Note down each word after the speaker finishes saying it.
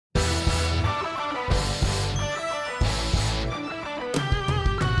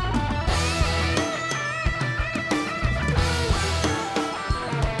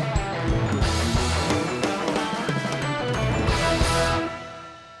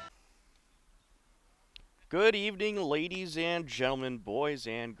Good evening, ladies and gentlemen, boys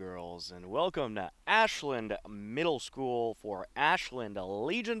and girls, and welcome to Ashland Middle School for Ashland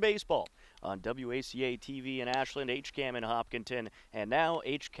Legion Baseball on WACA TV in Ashland, HCAM in Hopkinton, and now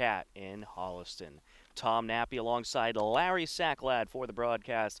HCAT in Holliston. Tom Nappy alongside Larry Sacklad for the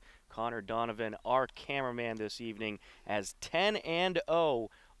broadcast. Connor Donovan, our cameraman this evening, as 10-0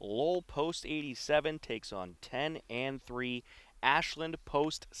 Lowell Post 87 takes on 10-3 Ashland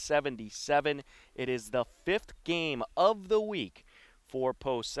Post 77. It is the fifth game of the week for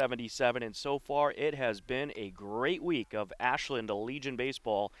Post 77, and so far it has been a great week of Ashland Legion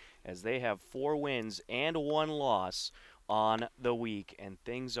baseball as they have 4 wins and 1 loss on the week, and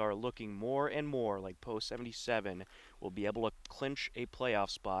things are looking more and more like Post 77 will be able to clinch a playoff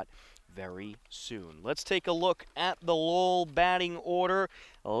spot very soon. Let's take a look at the Lowell batting order.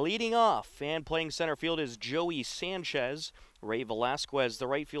 Leading off and playing center field is Joey Sanchez. Ray Velasquez, the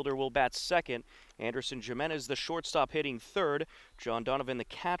right fielder, will bat second. Anderson Jimenez, the shortstop, hitting third. John Donovan, the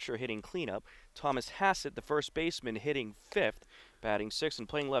catcher, hitting cleanup. Thomas Hassett, the first baseman, hitting fifth. Batting sixth and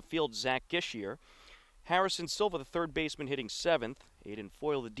playing left field, Zach Gishier. Harrison Silva, the third baseman, hitting seventh. Aiden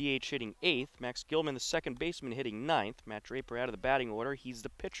Foyle, the DH, hitting eighth. Max Gilman, the second baseman, hitting ninth. Matt Draper out of the batting order. He's the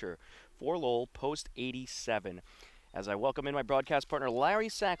pitcher for Lowell, Post 87. As I welcome in my broadcast partner, Larry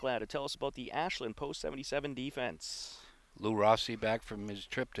Sacklad, to tell us about the Ashland Post 77 defense. Lou Rossi back from his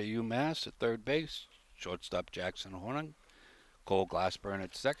trip to UMass at third base. Shortstop Jackson Horning. Cole Glassburn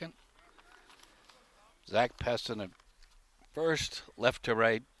at second. Zach Peston at first. Left to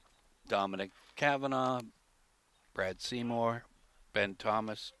right, Dominic Kavanaugh, Brad Seymour, Ben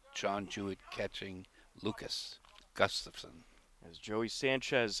Thomas, Sean Jewett catching Lucas Gustafson. As Joey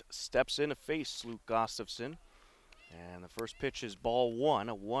Sanchez steps in to face Luke Gustafson. And the first pitch is ball one,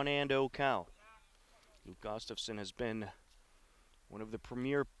 a 1-0 count. Luke Gustafson has been one of the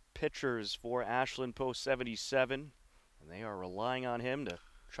premier pitchers for Ashland Post 77, and they are relying on him to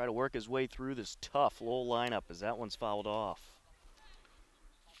try to work his way through this tough Lowell lineup as that one's fouled off.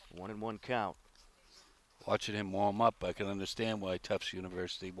 1-1 count. Watching him warm up, I can understand why Tufts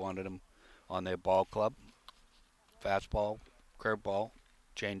University wanted him on their ball club. Fastball, curveball,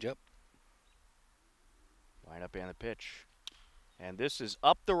 changeup. Lineup and the pitch. And this is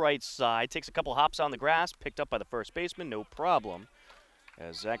up the right side. Takes a couple hops on the grass. Picked up by the first baseman. No problem.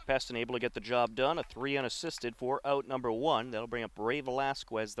 As Zach Peston able to get the job done. A 3 unassisted for out number 1. That'll bring up Ray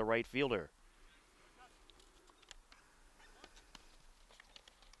Velasquez, the right fielder.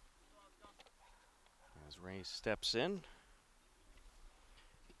 As Ray steps in.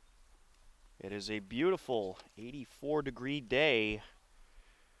 It is a beautiful 84-degree day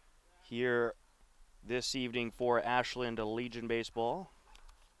here this evening for Ashland Legion baseball.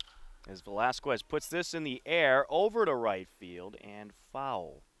 As Velasquez puts this in the air over to right field and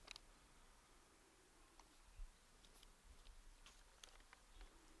foul.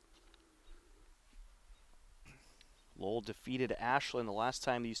 Lowell defeated Ashland the last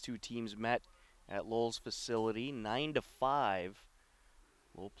time these two teams met at Lowell's facility, 9-5.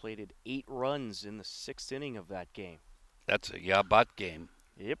 Lowell plated 8 runs in the 6th inning of that game. That's a Yabat game.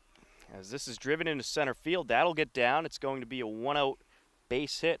 Yep. As this is driven into center field, that'll get down. It's going to be a 1-out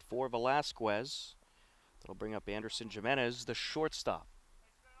base hit for Velasquez. That'll bring up Anderson Jimenez, the shortstop.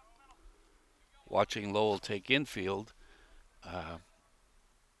 Watching Lowell take infield,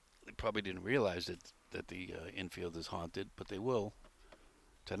 they probably didn't realize that the infield is haunted, but they will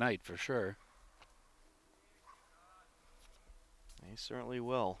tonight for sure. They certainly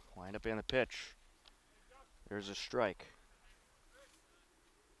will. Wind up in the pitch. There's a strike.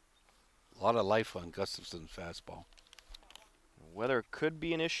 A lot of life on Gustafson's fastball. Weather could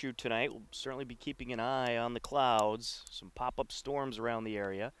be an issue tonight. We'll certainly be keeping an eye on the clouds. Some pop-up storms around the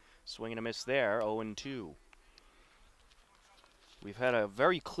area. Swing and a miss there, 0-2. We've had a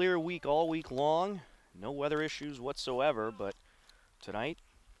very clear week all week long. No weather issues whatsoever, but tonight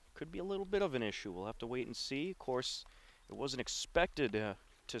could be a little bit of an issue. We'll have to wait and see. Of course, it wasn't expected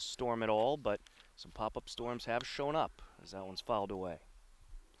to storm at all, but some pop-up storms have shown up as that one's fouled away.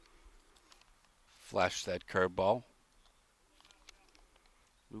 Flash that curveball.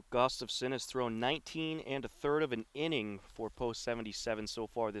 Luke Gustafson has thrown 19 1/3 of an inning for Post 77 so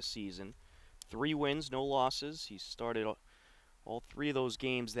far this season. 3 wins, no losses. He started all 3 of those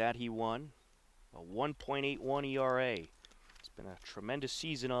games that he won. A 1.81 ERA. It's been a tremendous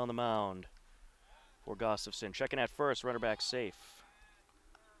season on the mound for Gustafson. Checking at first, runner back safe.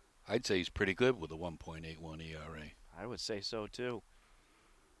 I'd say he's pretty good with a 1.81 ERA. I would say so too.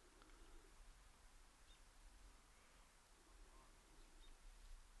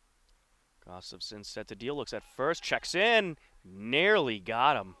 Gustafson set to deal, looks at first, checks in, nearly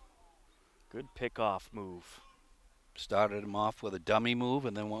got him. Good pickoff move. Started him off with a dummy move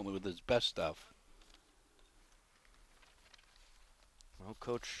and then went with his best stuff. Well,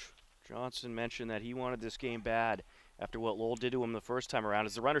 Coach Johnson mentioned that he wanted this game bad after what Lowell did to him the first time around.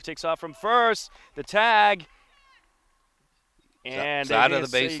 As the runner takes off from first, the tag, and it's out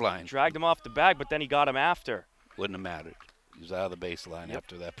of the baseline. Dragged him off the bag, but then he got him after. Wouldn't have mattered. He was out of the baseline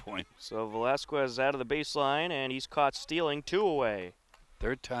after that point. So Velasquez out of the baseline, and he's caught stealing 2 away.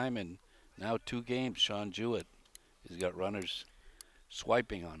 Third time in now 2 games, Sean Jewett has got runners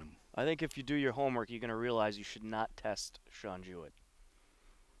swiping on him. I think if you do your homework, you're going to realize you should not test Sean Jewett.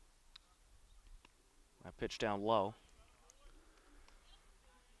 That pitch down low.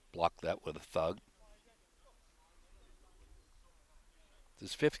 Blocked that with a thug.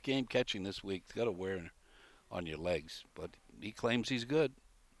 His 5th game catching this week. He's got to wear on your legs, but he claims he's good.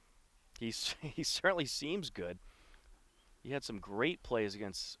 He certainly seems good. He had some great plays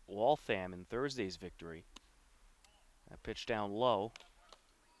against Waltham in Thursday's victory. That pitch down low.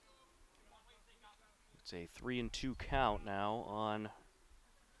 It's a 3-2 count now on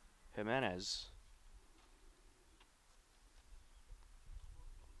Jimenez.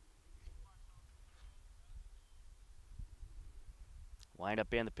 Wind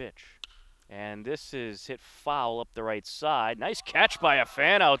up and the pitch. And this is hit foul up the right side. Nice catch by a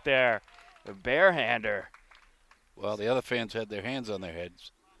fan out there. A barehander. Well, the other fans had their hands on their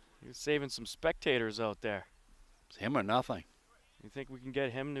heads. He's saving some spectators out there. It's him or nothing. You think we can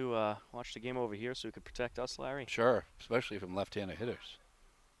get him to watch the game over here so he can protect us, Larry? Sure, especially from left-handed hitters.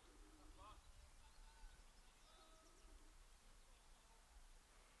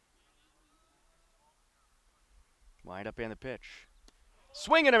 Wind up and the pitch.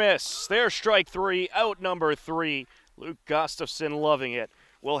 Swing and a miss. There's strike 3, out number 3. Luke Gustafson loving it.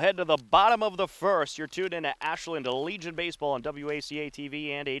 We'll head to the bottom of the first. You're tuned in to Ashland Legion Baseball on WACA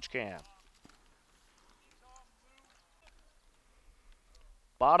TV and HCAM.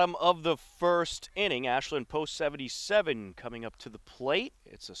 Bottom of the first inning, Ashland Post 77 coming up to the plate.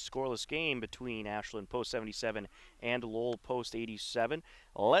 It's a scoreless game between Ashland Post 77 and Lowell Post 87.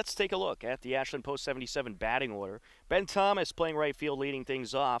 Let's take a look at the Ashland Post 77 batting order. Ben Thomas playing right field, leading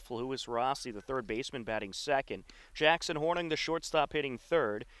things off. Lewis Rossi, the third baseman, batting second. Jackson Horning, the shortstop, hitting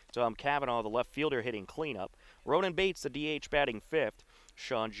third. Tom Cavanaugh, the left fielder, hitting cleanup. Ronan Bates, the DH, batting fifth.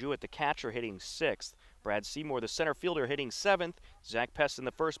 Sean Jewett, the catcher, hitting sixth. Brad Seymour, the center fielder, hitting 7th. Zach Peston,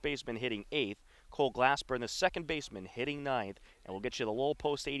 the first baseman, hitting 8th. Cole Glasper, the second baseman, hitting 9th. And we'll get you the Lowell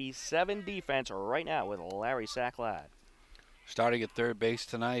Post 87 defense right now with Larry Sacklad. Starting at third base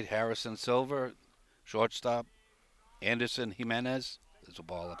tonight, Harrison Silver. Shortstop, Anderson Jimenez. There's a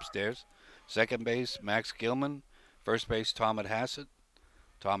ball upstairs. Second base, Max Gilman. First base, Thomas Hassett.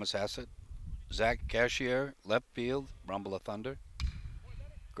 Zach Cashier, left field, Rumble of Thunder.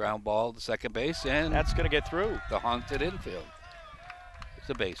 Ground ball to second base, and that's going to get through. The haunted infield. It's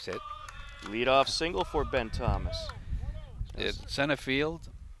a base hit. Leadoff single for Ben Thomas. At center field,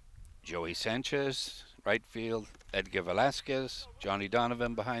 Joey Sanchez. Right field, Edgar Velasquez. Johnny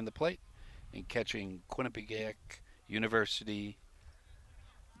Donovan behind the plate. And catching Quinnipiac University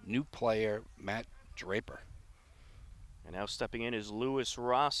new player Matt Draper. And now stepping in is Lewis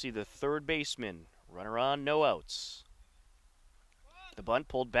Rossi, the third baseman. Runner on, no outs. The bunt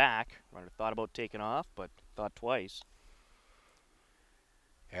pulled back. Runner thought about taking off, but thought twice.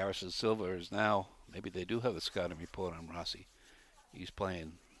 Harrison Silver is now, maybe they do have a scouting report on Rossi. He's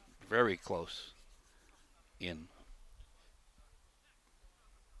playing very close in.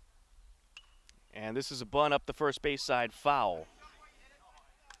 And this is a bunt up the first base side, foul.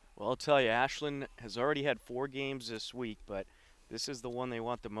 Well, I'll tell you, Ashland has already had 4 games this week, but this is the one they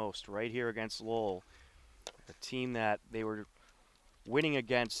want the most, right here against Lowell. A team that they were winning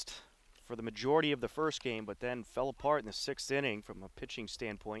against for the majority of the first game, but then fell apart in the 6th inning from a pitching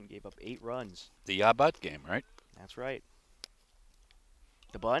standpoint and gave up 8 runs. The Yabat game, right? That's right.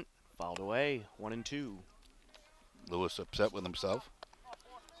 The bunt, fouled away, 1-2. Lewis upset with himself.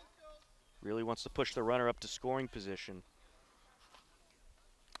 Really wants to push the runner up to scoring position.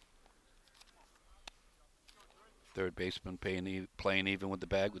 Third baseman playing even with the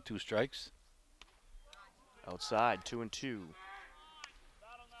bag with 2 strikes. Outside, 2-2.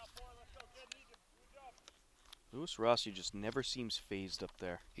 Lewis Rossi just never seems phased up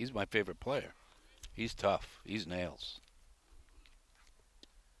there. He's my favorite player. He's tough. He's nails.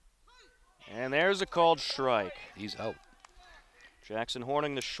 And there's a called strike. He's out. Jackson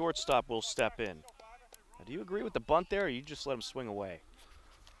Horning, the shortstop, will step in. Now, do you agree with the bunt there, or you just let him swing away?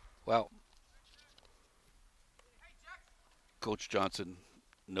 Well, Coach Johnson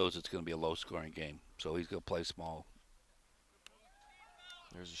knows it's going to be a low-scoring game, so he's going to play small.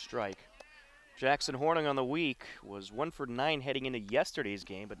 There's a strike. Jackson Horning on the week was 1 for 9 heading into yesterday's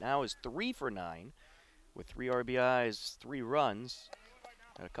game, but now is 3 for 9 with 3 RBIs, 3 runs,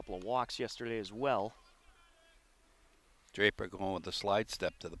 and a couple of walks yesterday as well. Draper going with a slide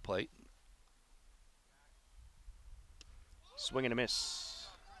step to the plate. Swing and a miss.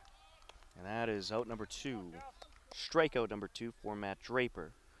 And that is out number 2. Strikeout number 2 for Matt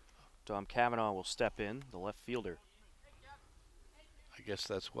Draper. Dom Cavanaugh will step in, the left fielder. I guess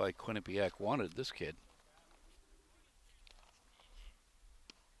that's why Quinnipiac wanted this kid.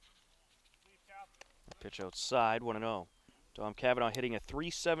 Pitch outside, 1-0. Dom Cavanaugh hitting a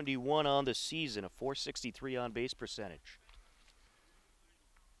 .371 on the season, a .463 on base percentage.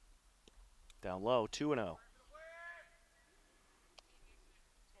 Down low, 2-0.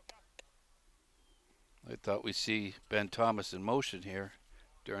 I thought we'd see Ben Thomas in motion here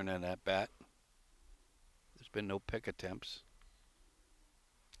during an at-bat. There's been no pick attempts.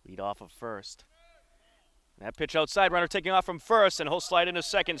 Lead off of first. That pitch outside, runner taking off from first, and he'll slide into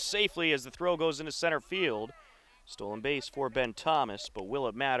second safely as the throw goes into center field. Stolen base for Ben Thomas, but will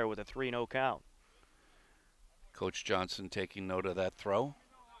it matter with a 3-0 count? Coach Johnson taking note of that throw.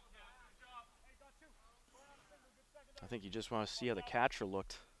 I think you just want to see how the catcher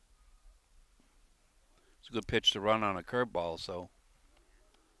looked. It's a good pitch to run on a curveball, so.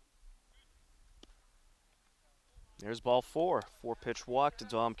 There's ball 4. 4-pitch walk to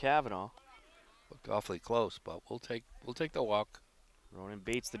Dom Cavanaugh. Looked awfully close, but we'll take the walk. Ronan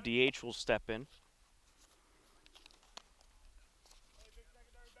Bates, the DH, will step in.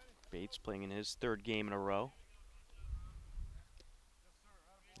 Bates playing in his 3rd game in a row.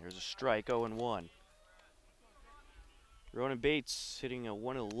 There's a strike, 0-1. Ronan Bates hitting a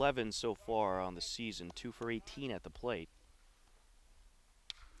 .111 so far on the season, 2 for 18 at the plate.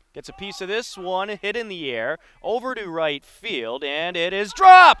 Gets a piece of this one, hit in the air, over to right field, and it is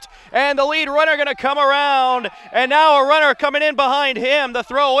dropped! And the lead runner going to come around, and now a runner coming in behind him. The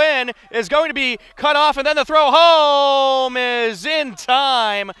throw in is going to be cut off, and then the throw home is in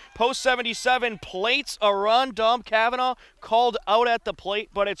time. Post 77 plates a run. Dom Cavanaugh called out at the plate,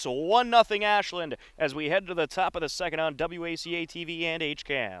 but it's 1-0 Ashland as we head to the top of the second on WACA TV and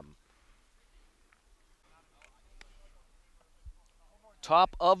HCAM.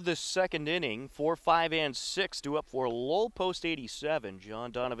 Top of the second inning, 4, 5, and 6 due up for Lowell post 87.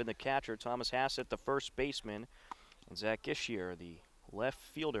 John Donovan, the catcher, Thomas Hassett, the first baseman, and Zach Gishier, the left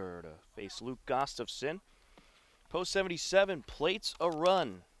fielder, to face Luke Gustafson. Post 77 plates a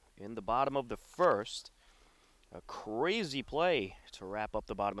run in the bottom of the first. A crazy play to wrap up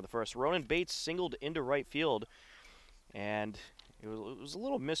the bottom of the first. Ronan Bates singled into right field, and it was a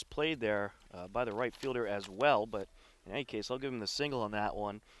little misplayed there by the right fielder as well, but in any case, I'll give him the single on that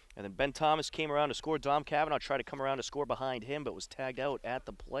one. And then Ben Thomas came around to score. Dom Cavanaugh tried to come around to score behind him, but was tagged out at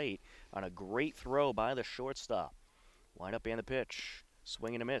the plate on a great throw by the shortstop. Wind up and the pitch.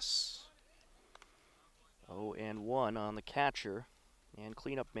 Swing and a miss. 0-1 on the catcher and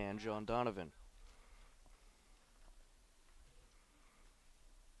cleanup man, John Donovan.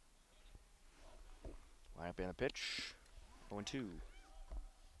 Wind up and the pitch. 0-2.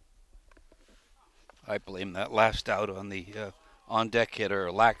 I blame that last out on the on-deck hitter,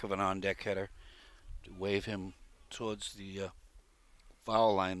 or lack of an on-deck hitter, to wave him towards the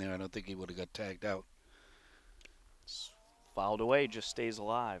foul line there. I don't think he would have got tagged out. Fouled away, just stays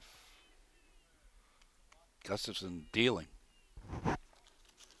alive. Gustafson dealing.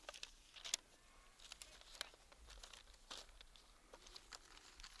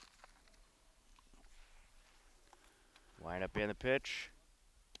 Wind up in the pitch.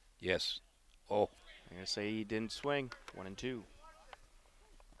 Yes. Oh. I'm going to say he didn't swing. 1-2.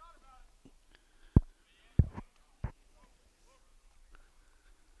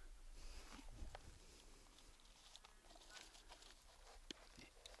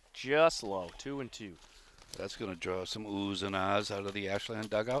 Just low. 2-2. That's going to draw some oohs and ahs out of the Ashland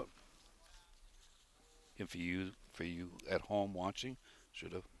dugout. And for you at home watching,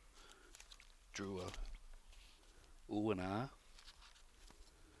 should have drew a ooh and ah.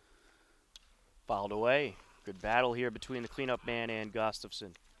 Fouled away. Good battle here between the cleanup man and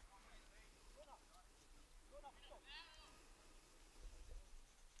Gustafson.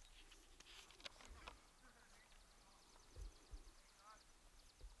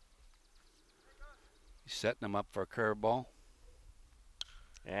 He's setting him up for a curveball.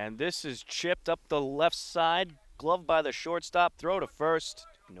 And this is chipped up the left side. Gloved by the shortstop. Throw to first.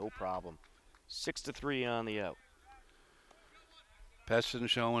 No problem. 6-3 on the out. Peston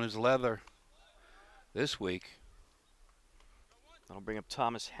showing his leather this week. That'll bring up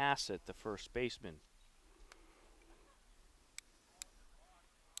Thomas Hassett, the first baseman.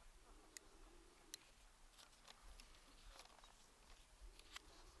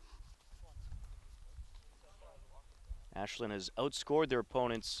 Ashland has outscored their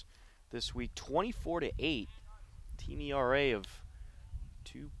opponents this week 24-8. Team ERA of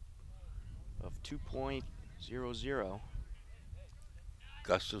 2.00.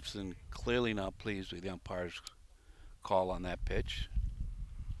 Gustafson clearly not pleased with the umpire's call on that pitch.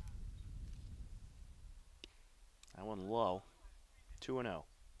 That one low. 2-0.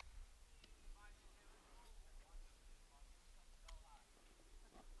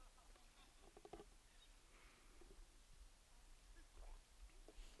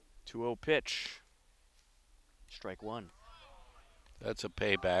 Pitch. Strike one. That's a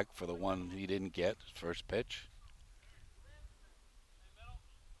payback for the one he didn't get, his first pitch.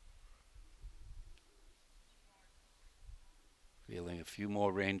 Feeling a few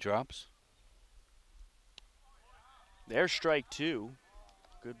more raindrops. There's strike two.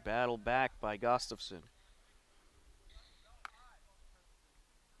 Good battle back by Gustafson.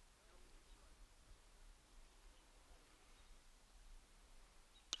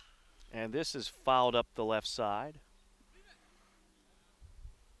 And this is fouled up the left side.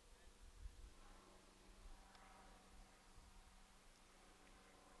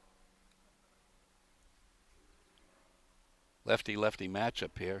 Lefty-lefty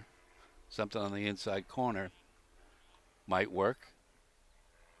matchup here. Something on the inside corner might work.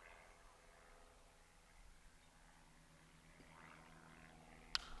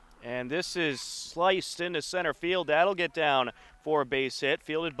 And this is sliced into center field. That'll get down for a base hit,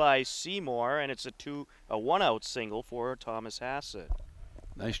 fielded by Seymour, and it's a one-out single for Thomas Hassett.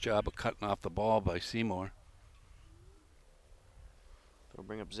 Nice job of cutting off the ball by Seymour. They'll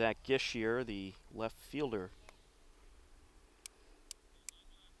bring up Zach Gish here, the left fielder.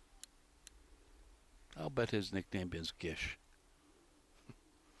 I'll bet his nickname is Gish.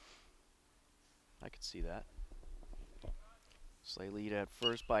 I could see that. Slight lead at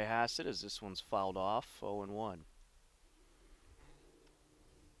first by Hassett as this one's fouled off, 0-1.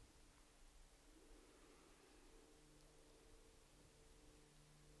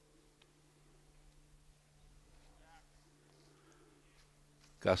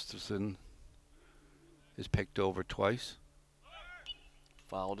 Gustafson is picked over twice.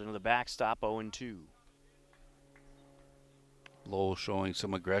 Fouled into the backstop, 0-2. Lowell showing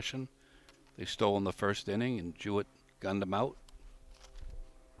some aggression. They stole in the first inning and Jewett gunned them out.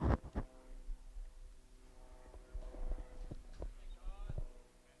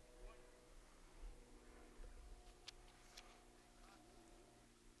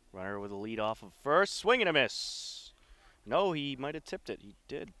 Runner with a lead off of first. Swing and a miss. No, he might have tipped it. He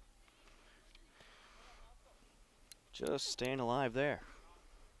did. Just staying alive there.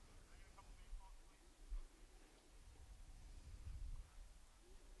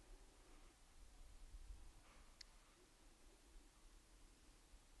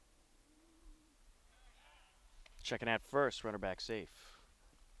 Checking at first, runner back safe.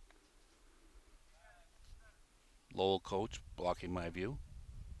 Lowell coach blocking my view.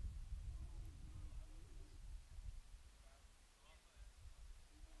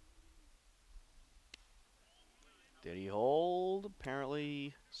 Did he hold?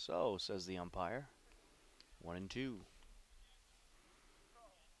 Apparently so, says the umpire. 1-2.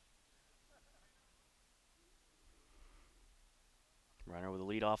 Runner with a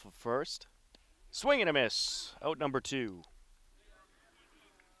lead off of first. Swing and a miss. Out number 2.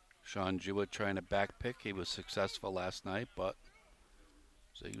 Sean Jewett trying to back pick. He was successful last night, but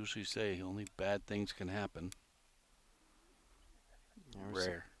as I usually say, only bad things can happen.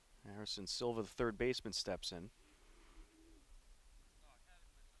 Rare. Harrison Silva, the third baseman, steps in.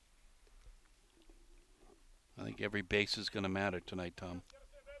 I think every base is going to matter tonight, Tom.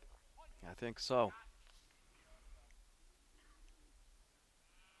 I think so.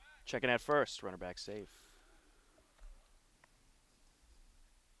 Checking at first, runner back safe.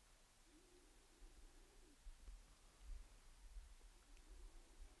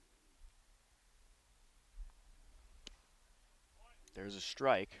 There's a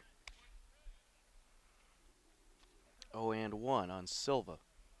strike. 0-1 on Silva.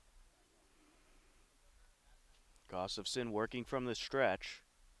 Gustafson working from the stretch.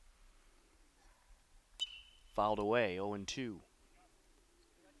 Fouled away, 0-2.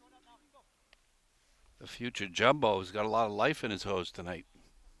 The future Jumbo's got a lot of life in his hose tonight.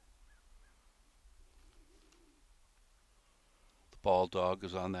 The ball dog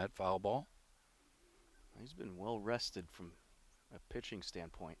is on that foul ball. He's been well rested from a pitching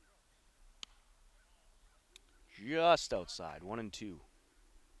standpoint. Just outside, 1-2.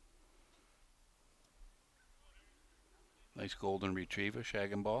 Nice golden retriever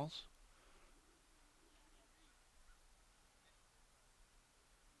shagging balls.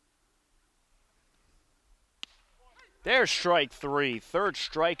 There's strike three, third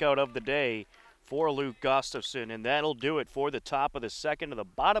strikeout of the day for Luke Gustafson, and that'll do it for the top of the second. To the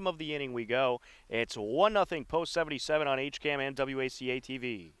bottom of the inning we go. It's 1-0 Post 77 on HCAM and WACA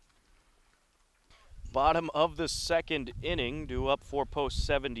TV. Bottom of the second inning, due up for Post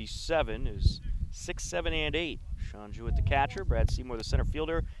 77 is 6, 7, and 8. Sean Jewett, the catcher, Brad Seymour, the center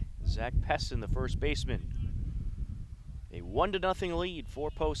fielder, Zach Pessin, the first baseman. A 1-0 lead for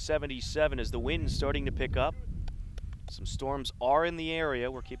Post 77 as the wind's starting to pick up. Some storms are in the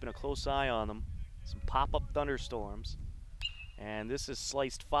area. We're keeping a close eye on them. Some pop-up thunderstorms. And this is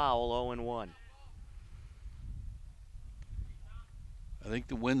sliced foul, 0-1. I think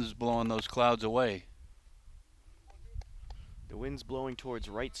the wind's blowing those clouds away. The wind's blowing towards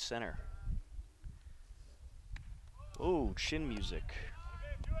right center. Oh, chin music.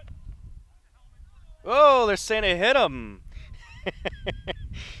 Oh, they're saying it hit him.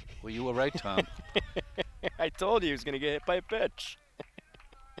 Well, you were right, Tom. I told you he was going to get hit by a pitch.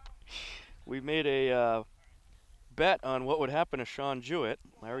 We made a bet on what would happen to Sean Jewett.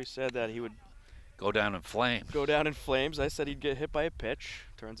 Larry said that he would go down in flames. Go down in flames. I said he'd get hit by a pitch.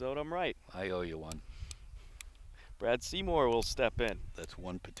 Turns out I'm right. I owe you one. Brad Seymour will step in. That's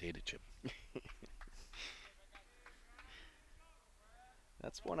one potato chip.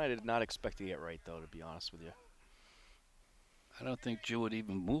 That's one I did not expect to get right, though, to be honest with you. I don't think Jewett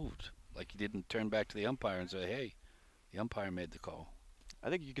even moved. Like he didn't turn back to the umpire and say, hey, the umpire made the call. I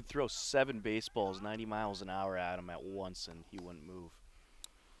think you could throw 7 baseballs 90 miles an hour at him at once and he wouldn't move.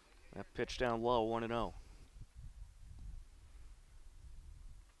 That pitch down low, 1-0.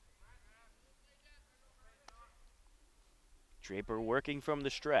 Draper working from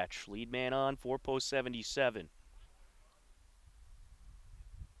the stretch. Lead man on for Post 77.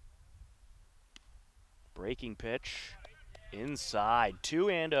 Breaking pitch. Inside.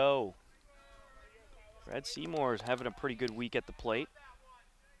 2-0. Brad Seymour is having a pretty good week at the plate.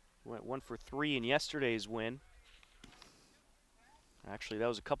 Went 1 for 3 in yesterday's win. Actually, that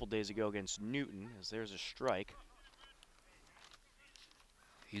was a couple days ago against Newton, as there's a strike.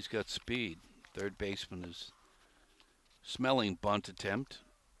 He's got speed. Third baseman is smelling bunt attempt.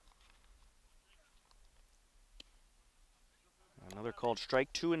 Another called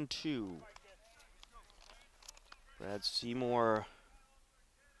strike, 2-2. Brad Seymour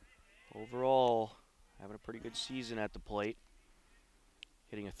overall having a pretty good season at the plate.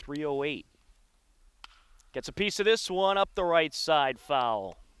 Hitting a 308. Gets a piece of this one up the right side,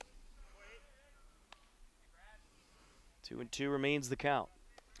 foul. 2-2 remains the count.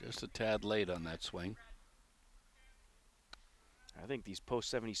 Just a tad late on that swing. I think these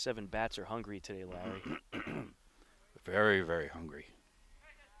Post 77 bats are hungry today, Larry. Very, very hungry.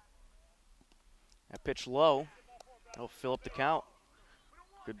 That pitch low. That'll fill up the count.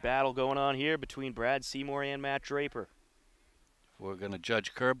 Good battle going on here between Brad Seymour and Matt Draper. If we're going to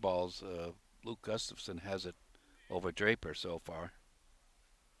judge curveballs, Luke Gustafson has it over Draper so far.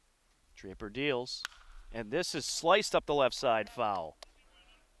 Draper deals. And this is sliced up the left side, foul.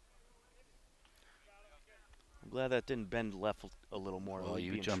 I'm glad that didn't bend left a little more. Well,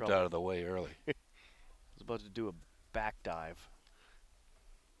 you jumped out of the way early. I was about to do a back dive.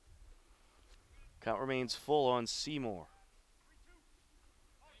 Count remains full on Seymour.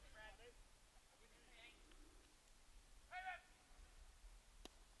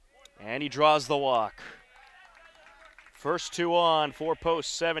 And he draws the walk. First 2 on for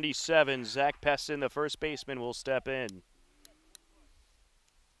Post 77. Zach Pessin, the first baseman, will step in.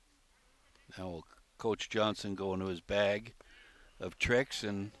 Now will Coach Johnson go into his bag of tricks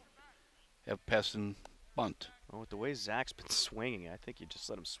and have Pessin bunt. Well, with the way Zach's been swinging, I think you just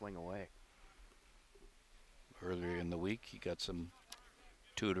let him swing away. Earlier in the week, he got some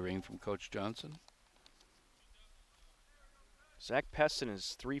tutoring from Coach Johnson. Zach Pessin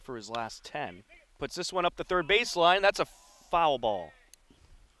is 3 for his last 10. Puts this one up the third baseline. That's a foul ball.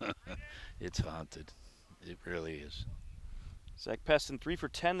 It's haunted. It really is. Zach Pessin 3 for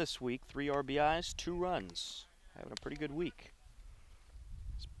 10 this week. 3 RBIs, 2 runs. Having a pretty good week.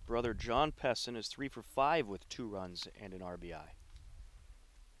 His brother John Pessin is 3 for 5 with 2 runs and an RBI.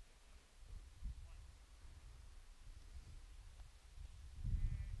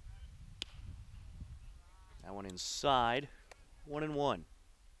 That one inside. 1-1.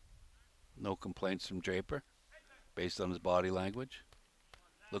 No complaints from Draper, based on his body language.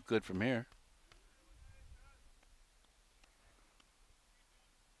 Look good from here.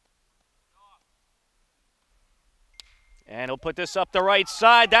 And he'll put this up the right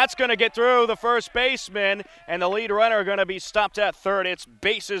side. That's going to get through the first baseman, and the lead runner going to be stopped at third. It's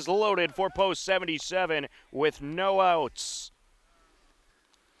bases loaded for Post 77 with no outs.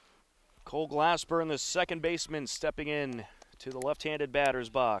 Cole Glassburn, the second baseman, stepping in to the left-handed batter's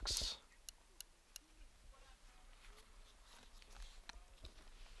box.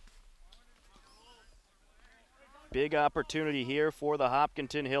 Big opportunity here for the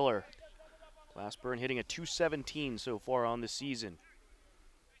Hopkinton Hiller. Glassburn hitting a .217 so far on the season.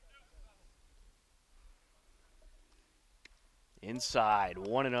 Inside,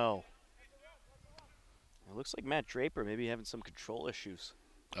 1-0. It looks like Matt Draper maybe having some control issues.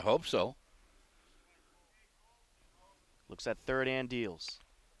 I hope so. Looks at third and deals.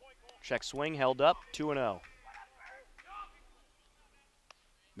 Check swing held up, 2-0.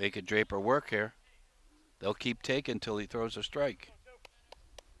 Make a Draper work here. They'll keep taking until he throws a strike.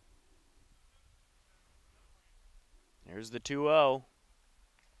 There's the 2-0.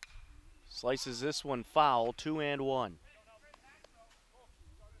 Slices this one foul, 2-1.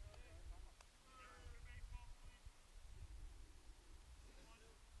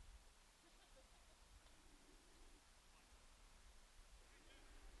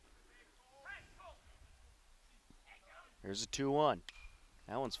 There's a 2-1.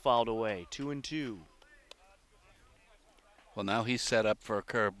 That one's fouled away, 2-2. Well, now he's set up for a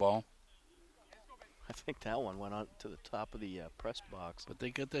curveball. I think that one went on to the top of the press box. But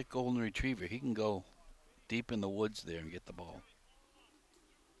they got that golden retriever. He can go deep in the woods there and get the ball.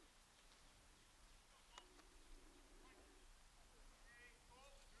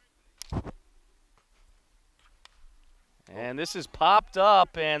 And this is popped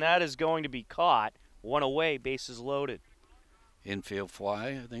up, and that is going to be caught. One away, bases loaded. Infield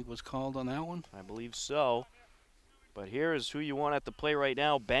fly, I think, was called on that one. I believe so. But here is who you want at the play right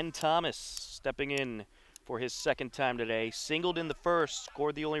now. Ben Thomas stepping in for his second time today. Singled in the first,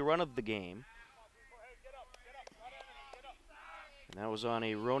 scored the only run of the game. And that was on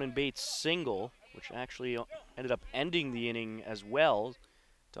a Ronan Bates single, which actually ended up ending the inning as well.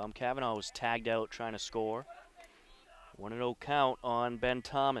 Tom Cavanaugh was tagged out trying to score. 1-0 count on Ben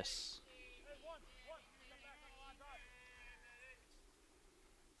Thomas.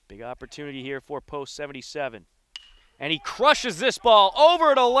 Big opportunity here for post 77. And he crushes this ball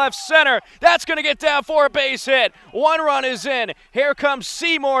over to left center. That's going to get down for a base hit. One run is in. Here comes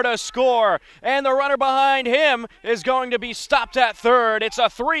Seymour to score. And the runner behind him is going to be stopped at third. It's a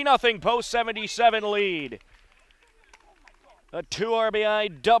 3-0 post 77 lead. A 2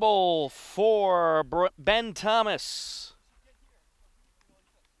 RBI double for Ben Thomas.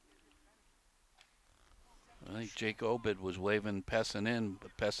 I think Jake Obed was waving Pessin in,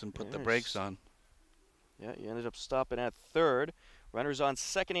 but Pessin put the brakes on. Yeah, he ended up stopping at third. Runners on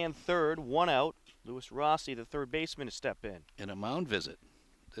second and third, one out. Lewis Rossi, the third baseman, to step in. And a mound visit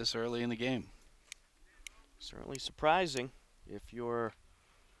this early in the game. Certainly surprising if you're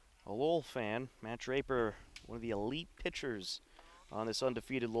a Lowell fan. Matt Draper, one of the elite pitchers on this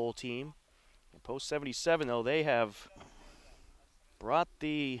undefeated Lowell team. And post 77, though, they have brought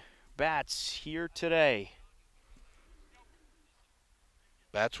the bats here today.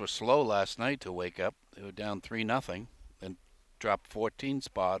 Bats were slow last night to wake up. They were down 3-0, then dropped 14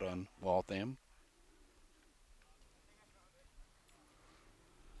 spot on Waltham.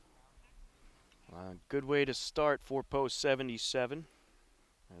 Good way to start for post 77,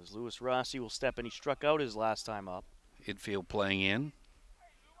 as Lewis Rossi will step in. He struck out his last time up. Infield playing in,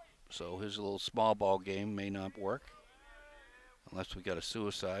 so his little small ball game may not work unless we got a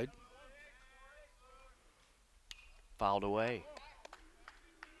suicide. Fouled away.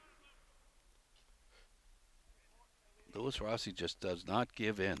 Lewis Rossi just does not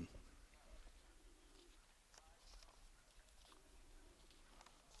give in.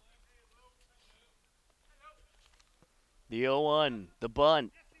 The 0-1, the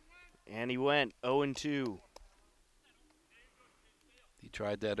bunt, and he went 0-2. He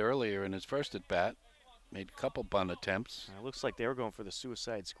tried that earlier in his first at bat, made a couple bunt attempts. It looks like they were going for the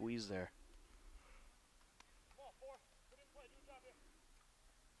suicide squeeze there.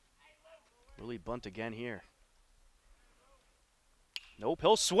 Will he bunt again here? Nope,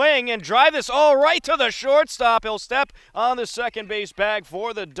 he'll swing and drive this all right to the shortstop. He'll step on the second base bag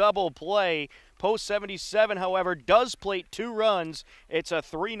for the double play. Post 77, however, does plate 2 runs. It's a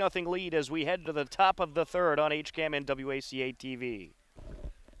 3-0 lead as we head to the top of the third on HCAM and WACA TV.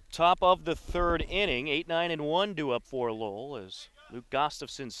 Top of the third inning, 8-9-1 due up for Lowell as Luke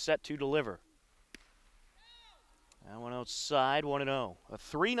Gustafson's set to deliver. That one outside, 1-0. A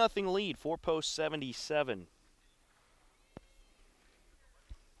 3-0 lead for post 77.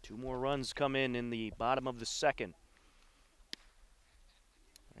 2 more runs come in the bottom of the second.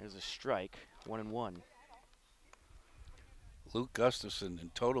 There's a strike, 1-1. Luke Gustafson in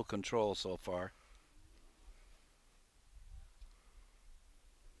total control so far.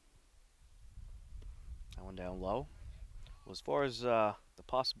 One down low. Well, as far as the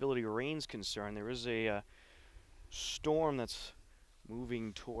possibility of rain's concerned, there is a storm that's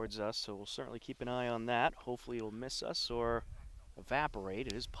moving towards us, so we'll certainly keep an eye on that. Hopefully it'll miss us or evaporate.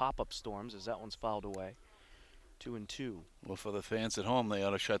 It is pop-up storms as that one's fouled away. 2-2. Well, for the fans at home, they ought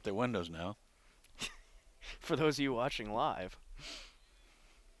to shut their windows now. For those of you watching live.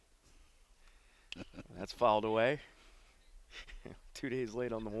 That's fouled away. 2 days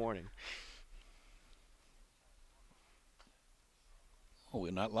late on the warning. Oh,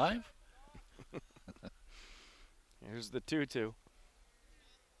 we're not live? Here's the 2-2.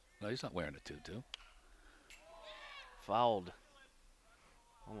 No, he's not wearing a tutu. Fouled.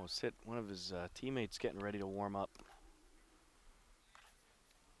 Almost hit one of his teammates getting ready to warm up.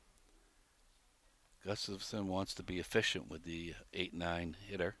 Gustafson wants to be efficient with the 8-9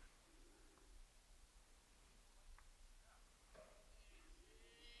 hitter.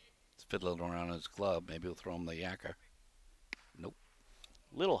 He's fiddling around in his glove. Maybe he'll throw him the yacker. Nope.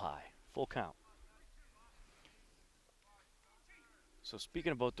 Little high. Full count. So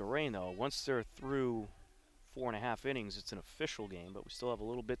speaking about the rain, though, once they're through 4.5 innings, it's an official game, but we still have a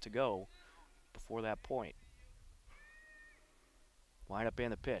little bit to go before that point. Wind up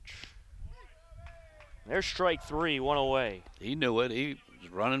and the pitch. There's strike 3, one away. He knew it. He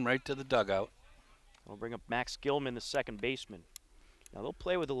was running right to the dugout. We'll bring up Max Gilman, the second baseman. Now, they'll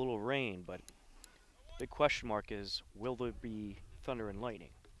play with a little rain, but the big question mark is, will there be thunder and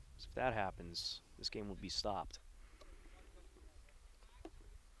lightning? 'Cause if that happens, this game will be stopped.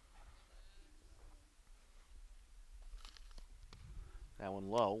 That one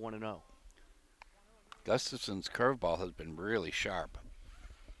low, 1-0. Gustafson's curveball has been really sharp.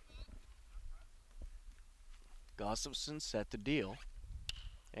 Gustafson set the deal.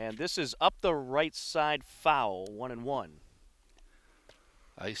 And this is up the right side foul, 1-1.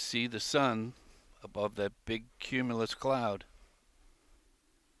 I see the sun above that big cumulus cloud.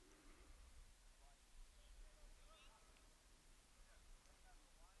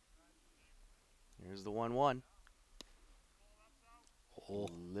 Here's the 1-1. Oh,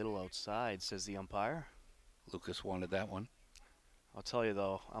 Little outside, says the umpire. Lucas wanted that one. I'll tell you,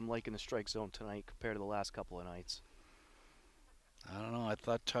 though, I'm liking the strike zone tonight compared to the last couple of nights. I don't know. I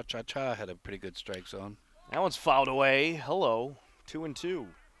thought Cha-Cha-Cha had a pretty good strike zone. That one's fouled away. Hello. 2-2.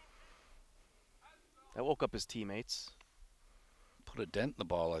 That woke up his teammates. Put a dent in the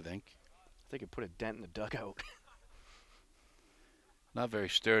ball, I think. I think it put a dent in the dugout. Not very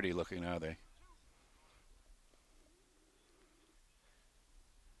sturdy looking, are they?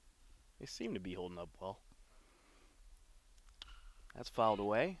 They seem to be holding up well. That's fouled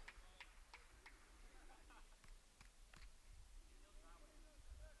away.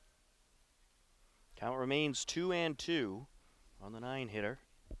 Count remains 2-2 on the 9-hitter.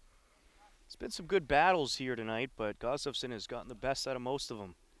 It's been some good battles here tonight, but Gustafson has gotten the best out of most of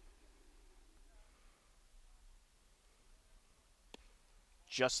them.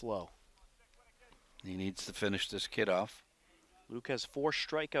 Just low. He needs to finish this kid off. Luke has 4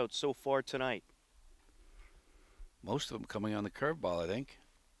 strikeouts so far tonight. Most of them coming on the curveball, I think.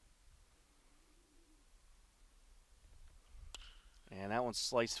 And that one's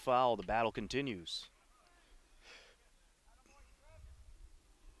sliced foul. The battle continues.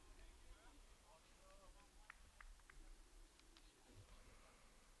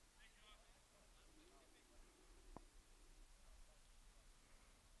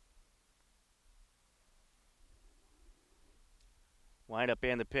 Wind up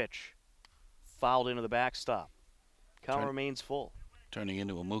and the pitch. Fouled into the backstop. Count remains full. Turning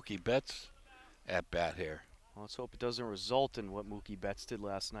into a Mookie Betts at bat here. Well, let's hope it doesn't result in what Mookie Betts did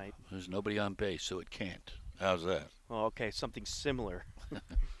last night. There's nobody on base, so it can't. How's that? Oh, okay, something similar.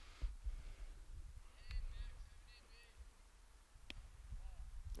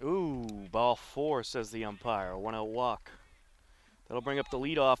 Ooh, ball 4, says the umpire. 1-out walk. That'll bring up the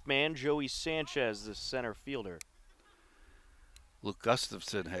leadoff man, Joey Sanchez, the center fielder. Luke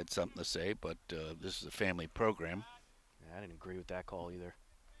Gustafson had something to say, but this is a family program. Yeah, I didn't agree with that call either.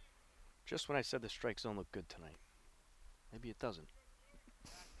 Just when I said the strike zone looked good tonight. Maybe it doesn't.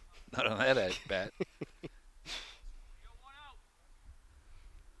 Not on that at bat.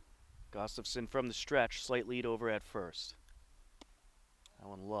 Gustafson from the stretch, slight lead over at first. That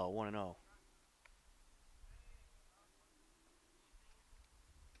one low, 1-0.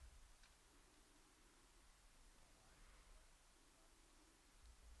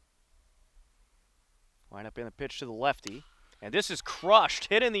 Wind up in the pitch to the lefty. And this is crushed,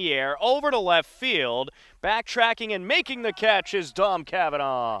 hit in the air, over to left field. Backtracking and making the catch is Dom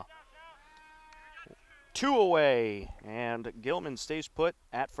Cavanaugh. 2 away, and Gilman stays put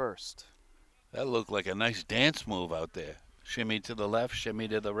at first. That looked like a nice dance move out there. Shimmy to the left, shimmy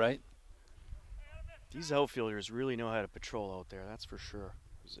to the right. These outfielders really know how to patrol out there, that's for sure.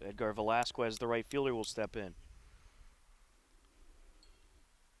 Edgar Velasquez, the right fielder, will step in.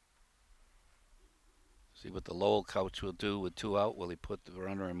 See what the Lowell coach will do with 2 out. Will he put the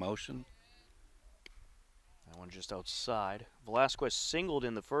runner in motion? That one just outside. Velasquez singled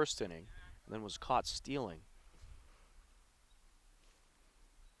in the first inning, and then was caught stealing.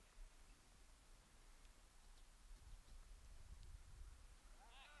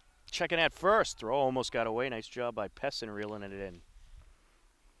 Checking at first. Throw almost got away. Nice job by Pessin reeling it in.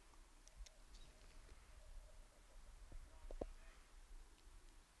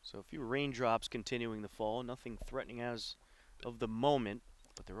 So a few raindrops continuing the fall. Nothing threatening as of the moment,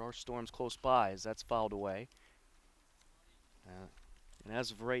 but there are storms close by as that's fouled away. And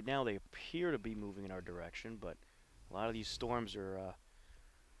as of right now, they appear to be moving in our direction, but a lot of these storms are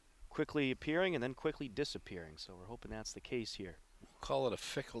quickly appearing and then quickly disappearing. So we're hoping that's the case here. We'll call it a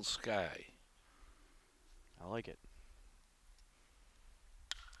fickle sky. I like it.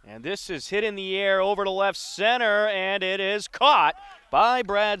 And this is hit in the air over to left center, and it is caught by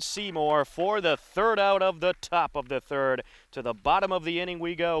Brad Seymour for the third out of the top of the third. To the bottom of the inning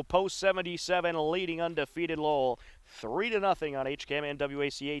we go. Post 77 leading undefeated Lowell 3-0 on HCAM and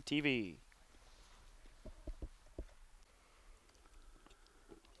WACA TV.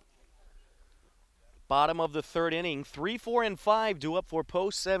 Bottom of the third inning, 3, 4, and 5 due up for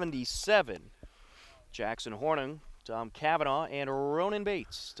post 77. Jackson Hornung, Tom Cavanaugh, and Ronan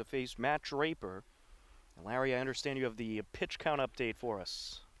Bates to face Matt Draper. And Larry, I understand you have the pitch count update for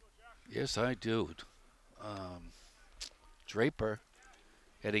us. Yes, I do. Draper,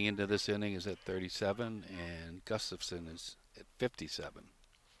 heading into this inning, is at 37, and Gustafson is at 57.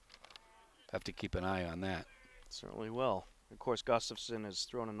 Have to keep an eye on that. Certainly will. Of course, Gustafson has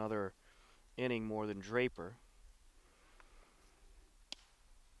thrown another inning more than Draper.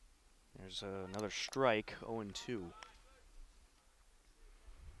 There's another strike, 0-2.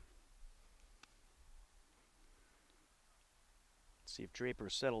 See if Draper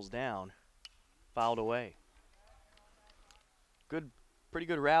settles down. Fouled away. Pretty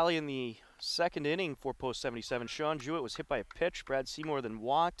good rally in the second inning for post 77. Sean Jewett was hit by a pitch. Brad Seymour then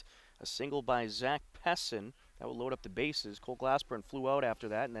walked. A single by Zach Pessin. That would load up the bases. Cole Glassburn flew out after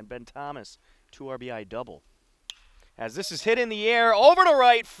that, and then Ben Thomas, 2 RBI double. As this is hit in the air over to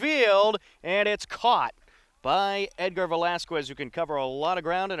right field, and it's caught by Edgar Velasquez, who can cover a lot of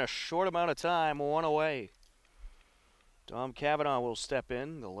ground in a short amount of time. 1 away. Tom Cavanaugh will step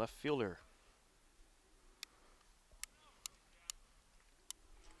in, the left fielder.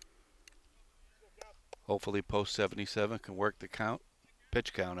 Hopefully post 77 can work the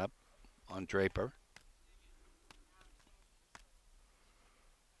pitch count up on Draper.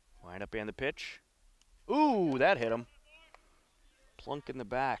 Wind up and the pitch. Ooh, that hit him. Plunk in the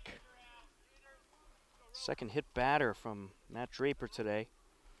back. Second hit batter from Matt Draper today.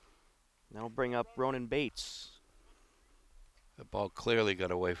 That'll bring up Ronan Bates. The ball clearly got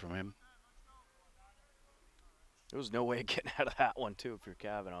away from him. There was no way of getting out of that one, too, if you're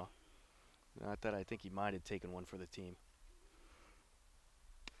Cavanaugh. Not that I think he might have taken one for the team.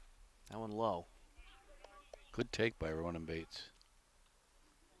 That one low. Good take by Ronan Bates.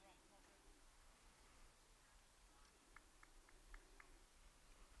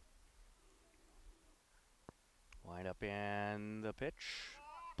 Line up and the pitch.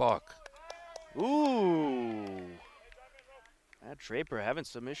 Balk. Ooh. That Draper having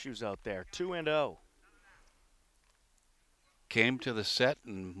some issues out there. 2-0. Came to the set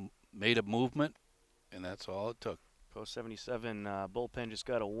and made a movement, and that's all it took. Post 77 bullpen just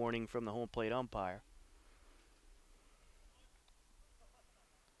got a warning from the home plate umpire.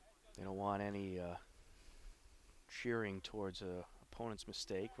 They don't want any cheering towards a opponent's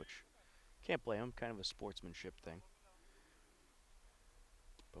mistake, which can't blame them. Kind of a sportsmanship thing.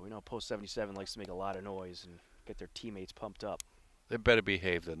 But we know Post 77 likes to make a lot of noise and get their teammates pumped up. They're better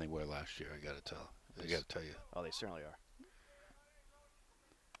behaved than they were last year, I got to tell you. Oh, they certainly are.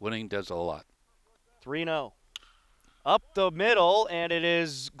 Winning does a lot. 3-0. Up the middle, and it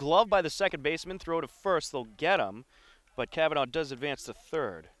is gloved by the second baseman. Throw to first. They'll get him, but Cavanaugh does advance to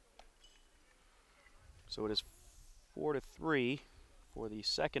third. So it is 4-3 for the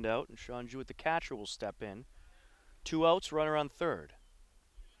second out, and Sean Jewett, the catcher, will step in. 2 outs, runner on third.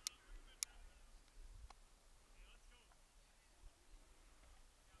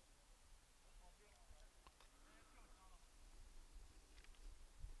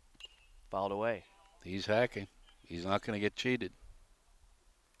 Fouled away. He's hacking. He's not going to get cheated.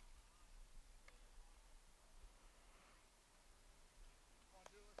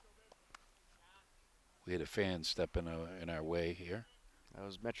 We had a fan step in our way here. That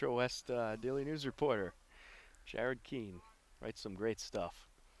was Metro West Daily News reporter Jared Keene. Writes some great stuff.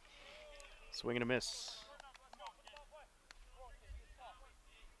 Swing and a miss.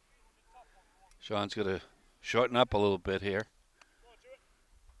 Sean's going to shorten up a little bit here.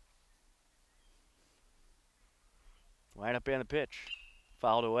 Line up and the pitch.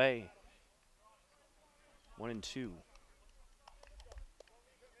 Fouled away. 1-2.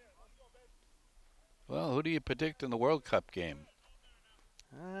 Well, who do you predict in the World Cup game?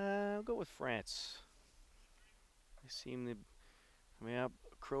 I'll go with France. They seem to,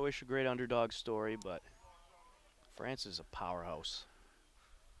 Croatia, great underdog story, but France is a powerhouse.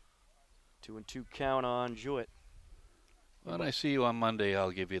 2-2 count on Jewett. When I see you on Monday,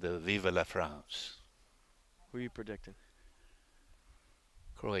 I'll give you the Vive la France. Who are you predicting?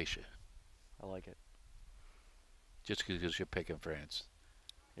 Croatia. I like it. Just because you're picking France.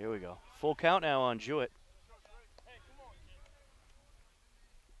 Here we go. Full count now on Jewett.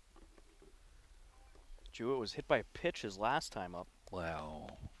 Jewett was hit by a pitch his last time up. Wow.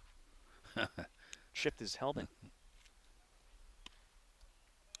 Chipped his helmet.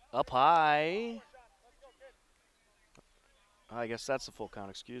 Up high. I guess that's the full count.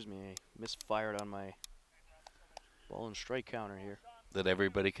 Excuse me. I misfired on my ball and strike counter here. That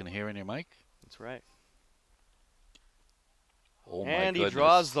everybody can hear in your mic? That's right. Oh, my and goodness. He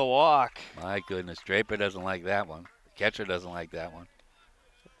draws the walk. My goodness. Draper doesn't like that one. The catcher doesn't like that one.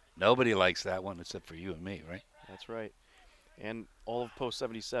 Nobody likes that one except for you and me, right? That's right. And all of Post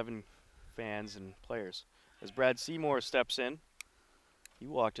 77 fans and players. As Brad Seymour steps in, he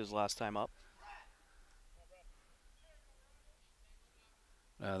walked his last time up.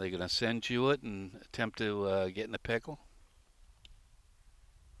 Are they going to send Jewett and attempt to get in the pickle?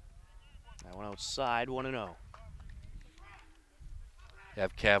 That one outside, 1-0.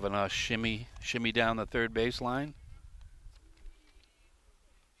 Have Kavanaugh shimmy down the third baseline.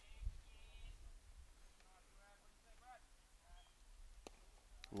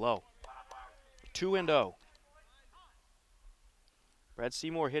 Low. 2-0. Brad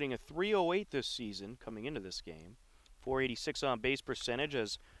Seymour hitting a .308 this season coming into this game. .486 on base percentage,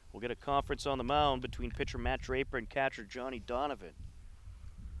 as we'll get a conference on the mound between pitcher Matt Draper and catcher Johnny Donovan.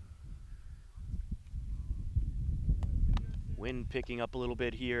 Wind picking up a little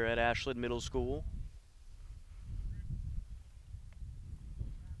bit here at Ashland Middle School.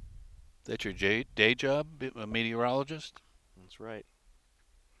 That's your day job, a meteorologist? That's right.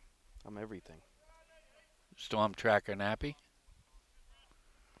 I'm everything. Storm tracker nappy?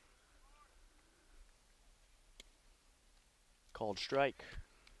 Called strike.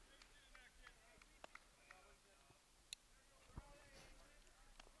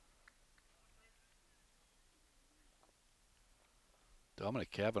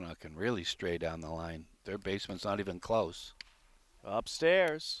 Dominic Kavanaugh can really stray down the line. Third baseman's not even close.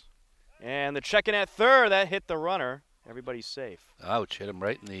 Upstairs. And the check in at third. That hit the runner. Everybody's safe. Ouch, hit him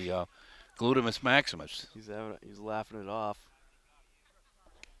right in the gluteus maximus. He's laughing it off.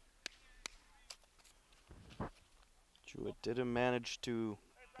 Jewett didn't manage to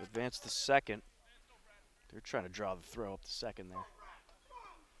advance to second. They're trying to draw the throw up to second there.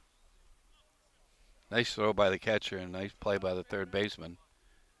 Nice throw by the catcher and nice play by the third baseman.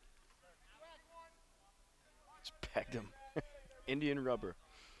 Just pegged him. Indian rubber.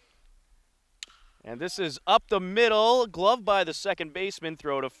 And this is up the middle. Glove by the second baseman.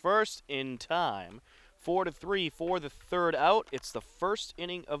 Throw to first in time. 4-3 for the third out. It's the first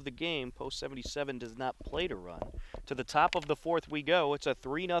inning of the game. Post 77 does not play to run. To the top of the fourth we go. It's a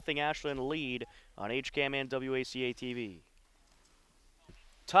 3-0 Ashland lead on HCAM and WACA TV.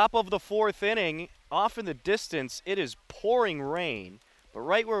 Top of the fourth inning. Off in the distance, it is pouring rain. But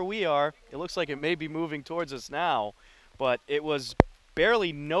right where we are, it looks like it may be moving towards us now. But it was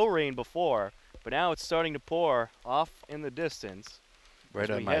barely no rain before. But now it's starting to pour off in the distance. Right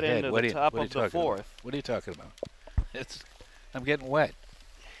on my head head. into What the are top you of the talking fourth. about? What are you talking about? I'm getting wet.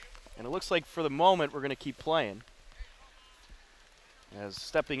 And it looks like for the moment we're going to keep playing. As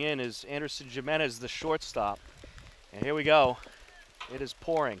stepping in is Anderson Jimenez, the shortstop. And here we go. It is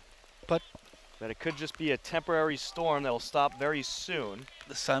pouring. But it could just be a temporary storm that will stop very soon.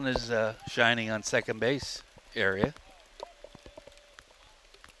 the sun is shining on second base area.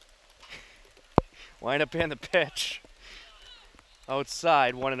 Wind up in the pitch.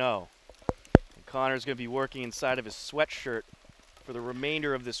 Outside, 1-0. Connor's going to be working inside of his sweatshirt for the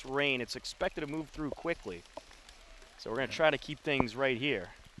remainder of this rain. It's expected to move through quickly. So we're going to try to keep things right here.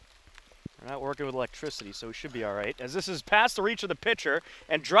 We're not working with electricity, so we should be all right. As this is past the reach of the pitcher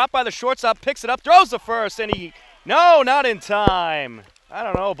and dropped by the shortstop, picks it up, throws the first, and no, not in time. I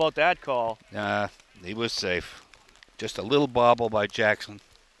don't know about that call. He was safe. Just a little bobble by Jackson.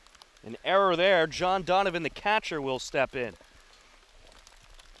 An error there. John Donovan, the catcher, will step in.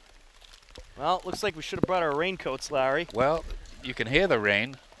 Well, looks like we should have brought our raincoats, Larry. Well, you can hear the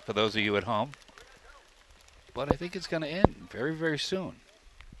rain, for those of you at home. But I think it's going to end very, very soon.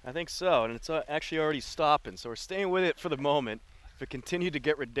 I think so, and it's actually already stopping, so we're staying with it for the moment. If it continued to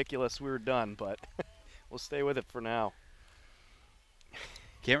get ridiculous, we were done, but we'll stay with it for now.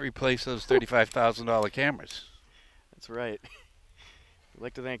 Can't replace those $35,000 cameras. That's right. We'd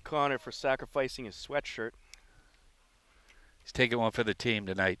like to thank Connor for sacrificing his sweatshirt. He's taking one for the team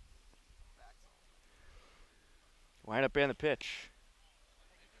tonight. Wind up and the pitch.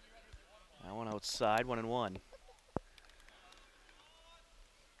 That one outside, 1-1.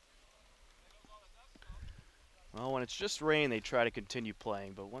 Well, when it's just rain, they try to continue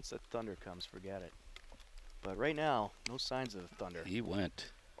playing, but once the thunder comes, forget it. But right now, no signs of the thunder. He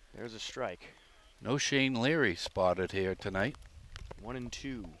went. There's a strike. No Shane Leary spotted here tonight. 1-2.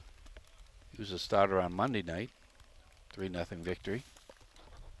 He was a starter on Monday night. 3-0 victory.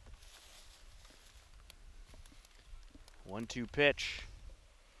 1-2 pitch.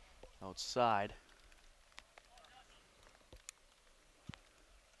 Outside.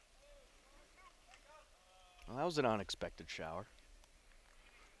 Well, that was an unexpected shower.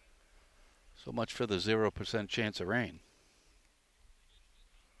 So much for the 0% chance of rain.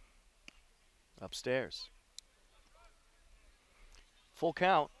 Upstairs. Full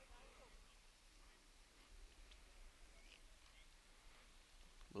count.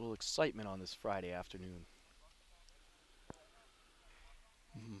 A little excitement on this Friday afternoon.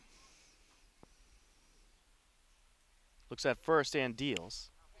 Looks at first and deals.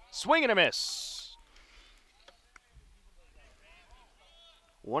 Swing and a miss.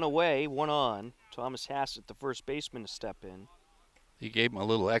 One away, one on. Thomas Hassett, the first baseman, to step in. He gave him a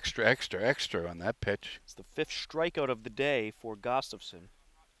little extra on that pitch. It's the 5th strikeout of the day for Gustafson.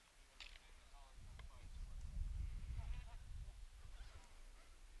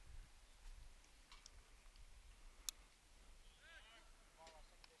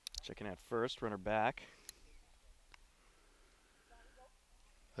 Checking at first, runner back.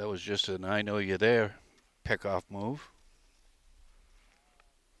 That was just an I know you're there pick-off move.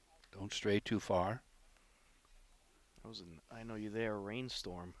 Don't stray too far. That was an I know you there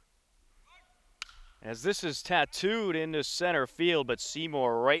rainstorm. As this is tattooed into center field, but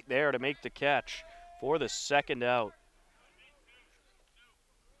Seymour right there to make the catch for the second out.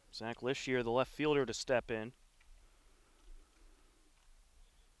 Zach Lishier, the left fielder, to step in.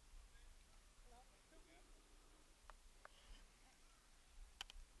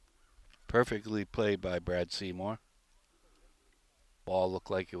 Perfectly played by Brad Seymour. Ball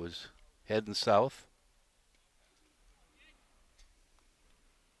looked like it was heading south.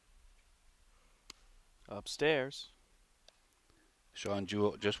 Upstairs. Sean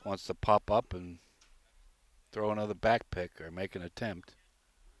Jewell just wants to pop up and throw another back pick or make an attempt.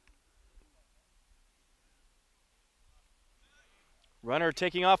 Runner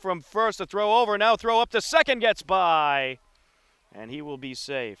taking off from first, a throw over, now throw up to second, gets by. And he will be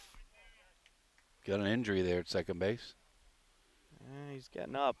safe. Got an injury there at second base. He's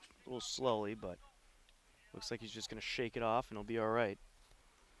getting up a little slowly, but looks like he's just going to shake it off and he'll be all right.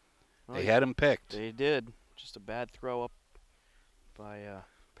 Well, They had him picked. They did. Just a bad throw up by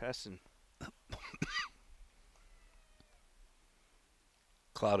Pessin.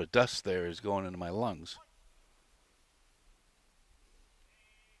 Cloud of dust there is going into my lungs.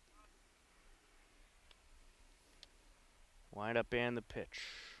 Wind up and the pitch.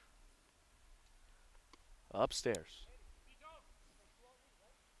 Upstairs.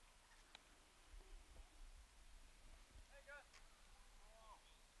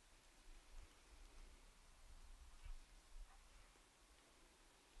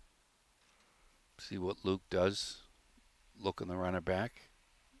 See what Luke does. Looking the runner back.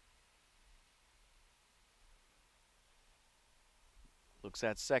 Looks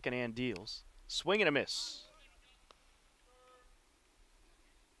at second and deals. Swing and a miss.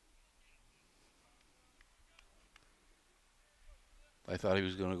 I thought he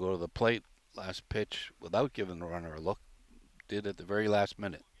was going to go to the plate last pitch without giving the runner a look. Did at the very last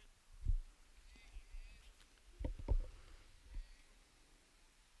minute.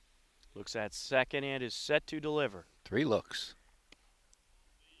 Looks at second and is set to deliver. 3 looks.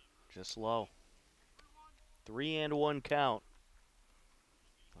 Just low. 3-1 count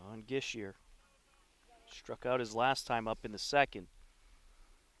on Gishier. Struck out his last time up in the second.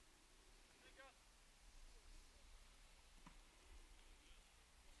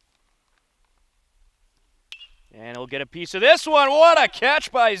 And he'll get a piece of this one. What a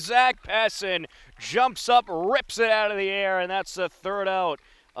catch by Zach Pessin. Jumps up, rips it out of the air, and that's the third out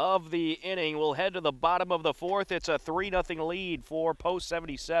of the inning. We'll head to the bottom of the fourth. It's a 3-0 lead for Post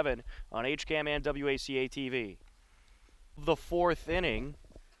 77 on HCAM and WACA TV. The fourth inning,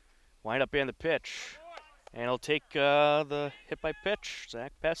 wind up in the pitch. And he'll take the hit by pitch.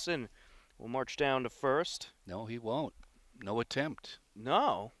 Zach Pessin will march down to first. No, he won't. No attempt.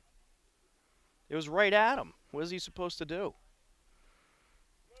 No. It was right at him. What is he supposed to do?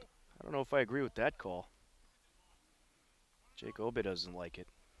 I don't know if I agree with that call. Jake Obe doesn't like it.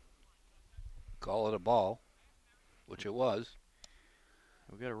 Call it a ball, which it was.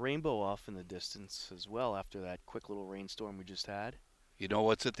 We got a rainbow off in the distance as well after that quick little rainstorm we just had. You know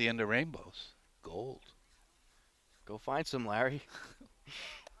what's at the end of rainbows? Gold. Go find some, Larry.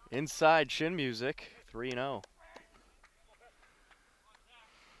 Inside Shin Music, 3-0.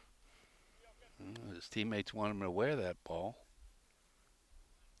 His teammates want him to wear that ball.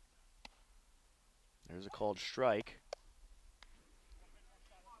 There's a called strike.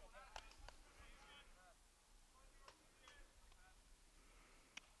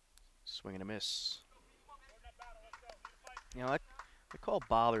 Swing and a miss. You know, that call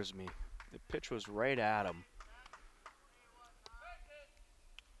bothers me. The pitch was right at him.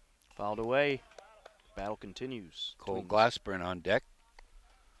 Fouled away. Battle continues. Cole Glassburn on deck.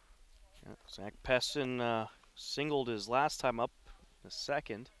 Yeah, Zach Pessin singled his last time up, the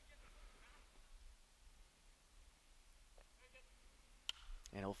second.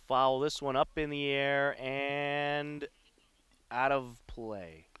 And he'll foul this one up in the air and out of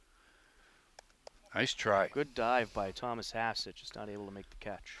play. Nice try. Good dive by Thomas Hassett, just not able to make the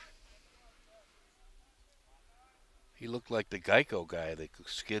catch. He looked like the Geico guy that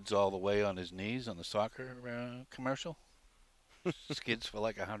skids all the way on his knees on the soccer commercial. Skids for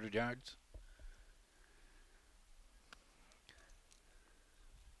like 100 yards.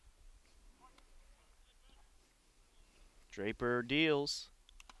 Draper deals.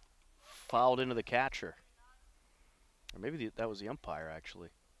 Fouled into the catcher. Or maybe that was the umpire, actually.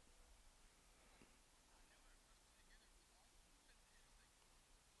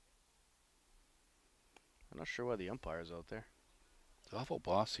 I'm not sure why the umpire's out there. It's awful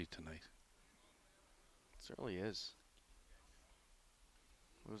bossy tonight. It certainly is.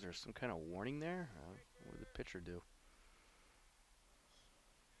 Was there some kind of warning there? What did the pitcher do?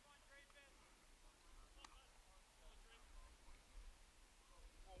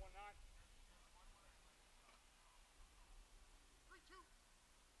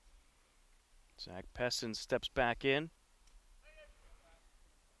 Zach Pessin steps back in.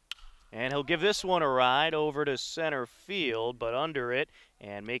 And he'll give this one a ride over to center field, but under it,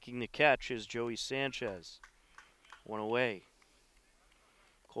 and making the catch is Joey Sanchez. One away.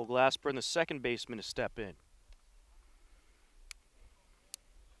 Cole Glassburn, the second baseman, to step in.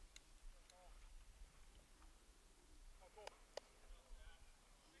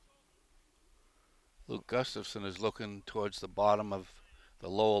 Luke Gustafson is looking towards the bottom of the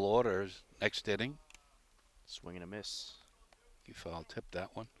Lowell orders next inning. Swing and a miss. He foul tipped that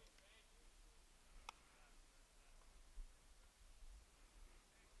one.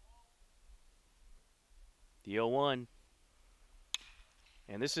 The 0-1.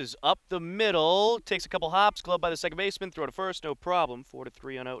 And this is up the middle. Takes a couple hops. Glove by the second baseman. Throw to first. No problem.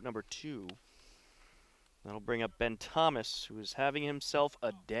 4-3 on out number 2. That'll bring up Ben Thomas, who is having himself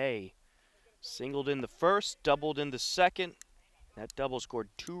a day. Singled in the first. Doubled in the second. That double scored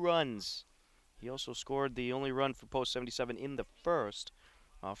 2 runs. He also scored the only run for Post 77 in the first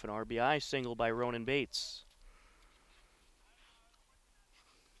off an RBI single by Ronan Bates.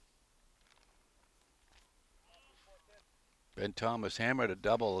 Ben Thomas hammered a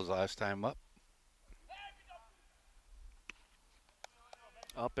double his last time up.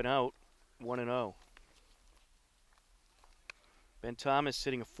 Up and out, 1-0. Ben Thomas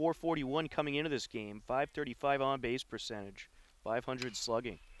hitting a .441 coming into this game, .535 on-base percentage, .500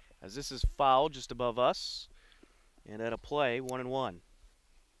 slugging. As this is fouled just above us, and at a play, 1-1.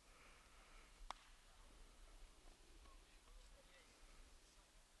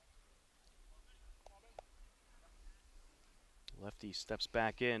 Lefty steps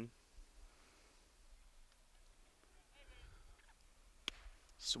back in.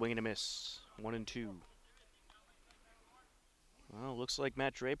 Swing and a miss. 1-2. Well, looks like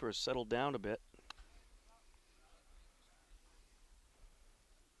Matt Draper has settled down a bit.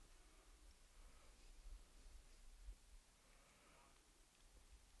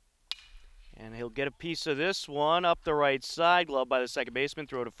 And he'll get a piece of this one up the right side. Glove by the second baseman.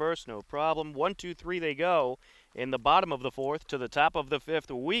 Throw to first. No problem. 1-2-3 they go. In the bottom of the fourth to the top of the fifth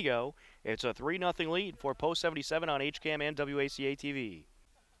we go. It's a 3-0 lead for Post 77 on HCAM and WACA TV.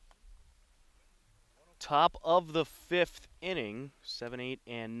 Top of the fifth inning, 7, 8,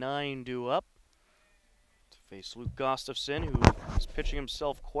 and 9 due up to face Luke Gustafson, who is pitching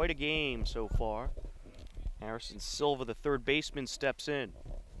himself quite a game so far. Harrison Silva, the third baseman, steps in.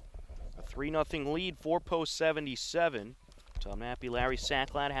 A 3-0 lead for Post 77. Tom Nappy, Larry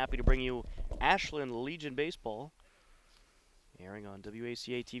Sacklad, happy to bring you Ashland Legion Baseball. Airing on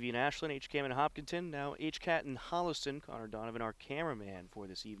WACA TV in Ashland, HCAM in Hopkinton, now HCAT in Holliston. Connor Donovan, our cameraman for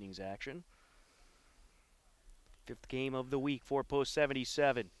this evening's action. Fifth game of the week for Post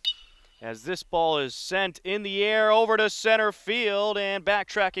 77. As this ball is sent in the air over to center field, and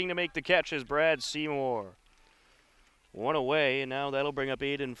backtracking to make the catch is Brad Seymour. One away, and now that'll bring up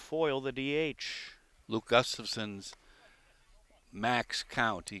Aiden Foyle, the DH. Luke Gustafson's max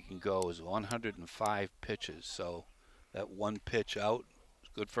count he can go is 105 pitches, so that one pitch out is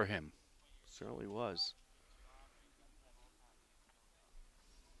good for him. Certainly was.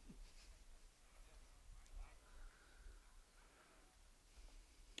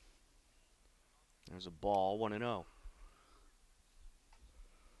 There's a ball, 1-0.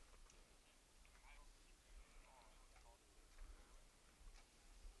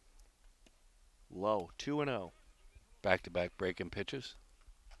 Low, 2-0. Back-to-back breaking pitches.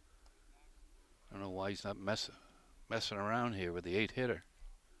 I don't know why he's not messing around here with the 8-hitter.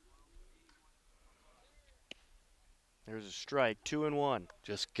 There's a strike, 2-1.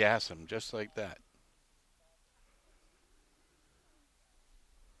 Just gas him, just like that.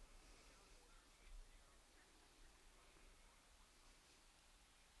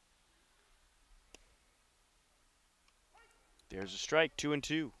 There's a strike,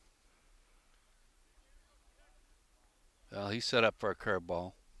 2-2. Well, he's set up for a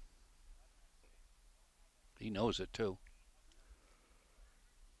curveball. He knows it, too.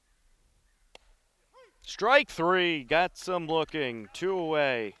 Strike 3, got some looking, 2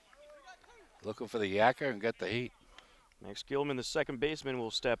 away. Looking for the yacker and get the heat. Max Gilman, the second baseman,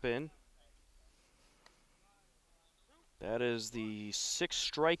 will step in. That is the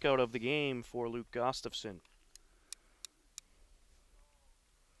 6th strikeout of the game for Luke Gustafson.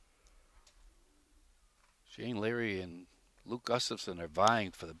 Shane Leary and Luke Gustafson are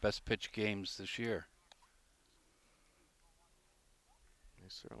vying for the best pitch games this year. They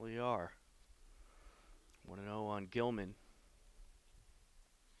certainly are. 1-0 on Gilman.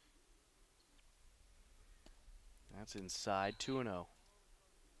 That's inside, 2-0.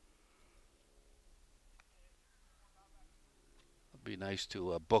 It'd be nice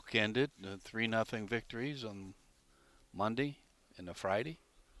to bookend it, 3-0 victories on Monday and a Friday.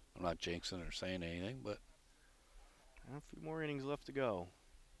 I'm not jinxing or saying anything, but A few more innings left to go.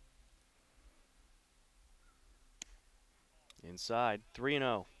 Inside,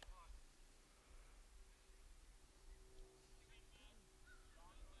 3-0.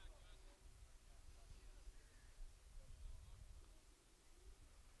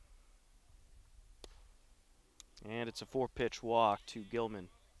 And it's a 4-pitch walk to Gilman.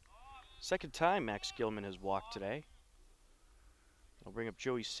 Second time Max Gilman has walked today. I'll bring up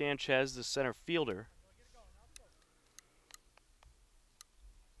Joey Sanchez, the center fielder.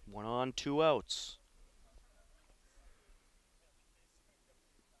 1 on, 2 outs.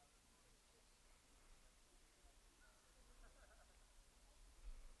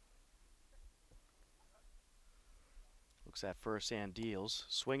 Looks at first and deals.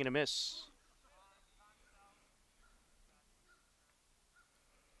 Swing and a miss.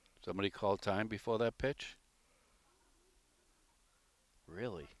 somebody called time before that pitch?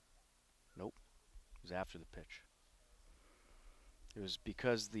 Really? Nope. It was after the pitch. It was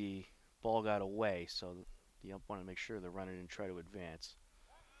because the ball got away, so the ump wanted to make sure the runner didn't try to advance.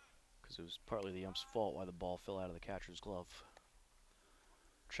 Because it was partly the ump's fault why the ball fell out of the catcher's glove.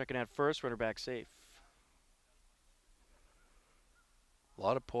 Checking at first, runner back safe. A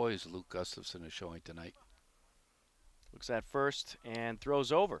lot of poise Luke Gustafson is showing tonight. Looks at first and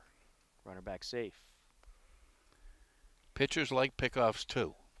throws over. Runner back safe. Pitchers like pickoffs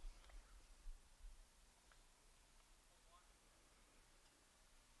too.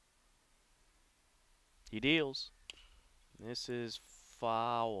 He deals. This is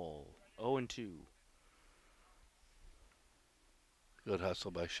foul. 0-2. Good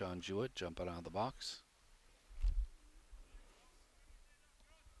hustle by Sean Jewett, jumping out of the box.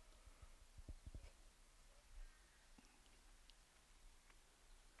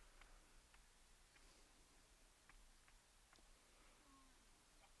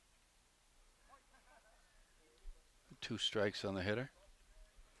 Two strikes on the hitter.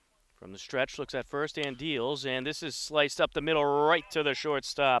 From the stretch, looks at first and deals, and this is sliced up the middle right to the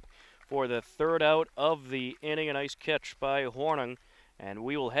shortstop for the third out of the inning. A nice catch by Hornung, and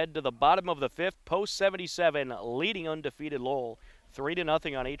we will head to the bottom of the fifth. Post 77, leading undefeated Lowell, 3-0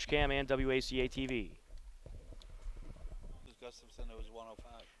 on HCAM and WACA TV. Gustafson, it was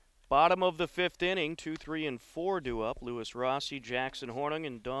 105. Bottom of the fifth inning, 2, 3, and 4 due up. Lewis Rossi, Jackson Hornung,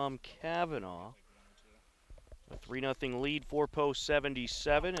 and Dom Cavanaugh. A 3-0 lead for Post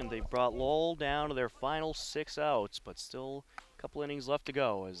 77, and they brought Lowell down to their final 6 outs, but still a couple innings left to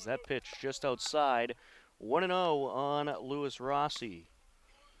go as that pitch just outside. 1-0 on Lewis Rossi.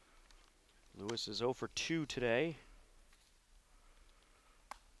 Lewis is 0 for 2 today.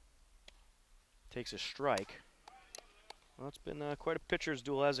 Takes a strike. Well, it's been quite a pitcher's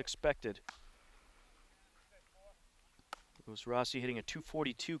duel as expected. Lewis Rossi hitting a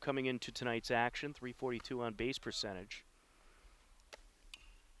 .242 coming into tonight's action, .342 on base percentage.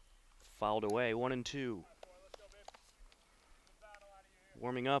 Fouled away, 1-2.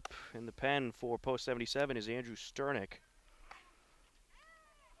 Warming up in the pen for Post 77 is Andrew Sternick.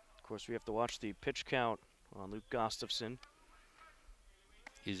 Of course, we have to watch the pitch count on Luke Gustafson.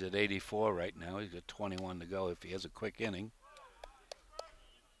 He's at 84 right now. He's got 21 to go. If he has a quick inning,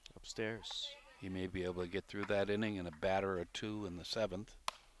 upstairs, he may be able to get through that inning and a batter or two in the 7th.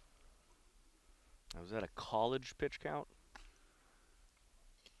 Now, was that a college pitch count?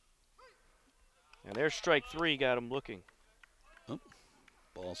 And there's strike 3, got him looking. Oh,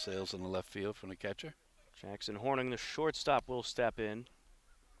 ball sails in the left field from the catcher. Jackson Hornung, the shortstop, will step in.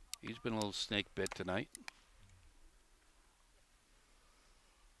 He's been a little snake bit tonight.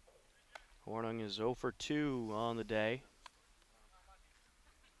 Hornung is 0 for 2 on the day.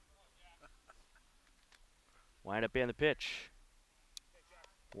 Wind up in the pitch.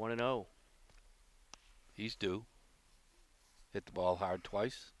 1-0. He's due. Hit the ball hard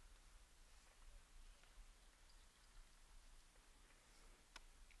twice.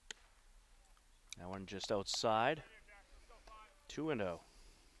 That one just outside. 2-0.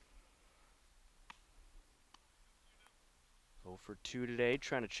 0 for 2 today,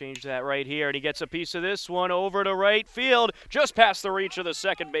 trying to change that right here, and he gets a piece of this one over to right field, just past the reach of the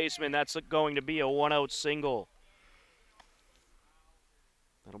second baseman. That's going to be a 1-out single.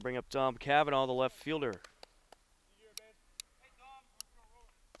 That'll bring up Dom Cavanaugh, the left fielder.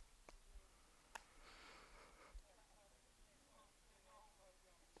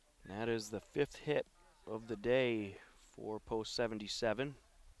 That is the 5th hit of the day for Post 77.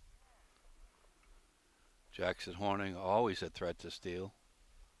 Jackson Hornung always a threat to steal.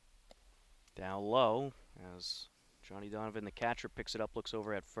 Down low as Johnny Donovan, the catcher, picks it up, looks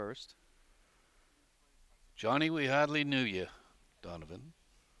over at first. Johnny, we hardly knew you, Donovan.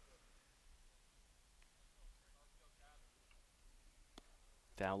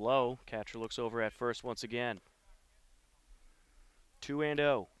 Down low, catcher looks over at first once again.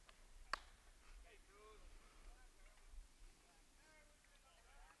 2-0.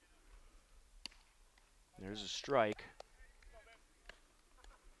 There's a strike.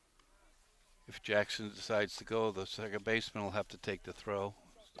 If Jackson decides to go, the second baseman will have to take the throw.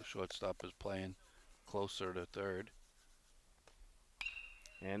 The shortstop is playing closer to third.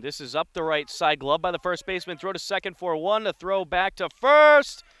 And this is up the right side, glove by the first baseman. Throw to second for 1. The throw back to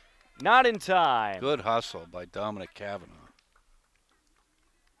first. Not in time. Good hustle by Dominic Cavanaugh.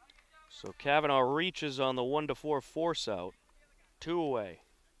 So Cavanaugh reaches on the 1-4 force out. 2 away.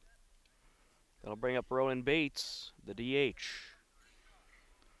 That'll bring up Ronan Bates, the DH.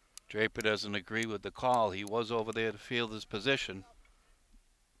 Draper doesn't agree with the call. He was over there to field his position.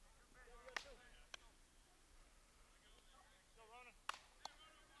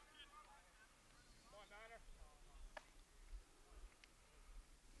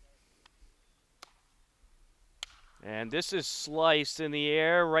 And this is sliced in the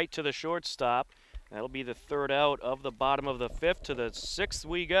air right to the shortstop. That'll be the 3rd out of the bottom of the 5th. To the 6th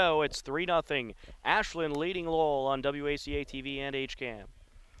we go. It's 3-0. Ashland leading Lowell on WACA TV and HCAM.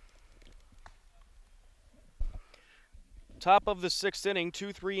 Top of the 6th inning,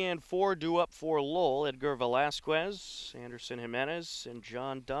 2, 3, and 4 due up for Lowell. Edgar Velasquez, Anderson Jimenez, and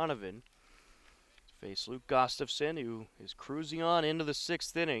John Donovan face Luke Gustafson, who is cruising on into the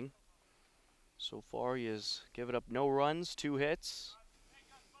 6th inning. So far, he has given up no runs, 2 hits.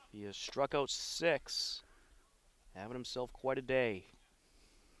 He has struck out 6, having himself quite a day.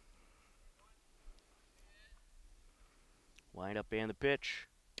 Wind up and the pitch.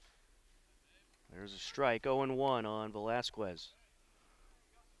 There's a strike, 0-1 on Velasquez.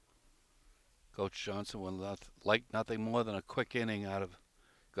 Coach Johnson would like nothing more than a quick inning out of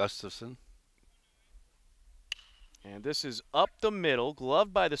Gustafson. And this is up the middle,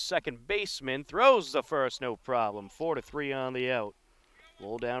 gloved by the second baseman, throws the first, no problem. 4-3 on the out.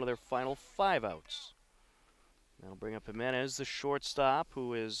 Lowell down to their final 5 outs. That'll bring up Jimenez, the shortstop,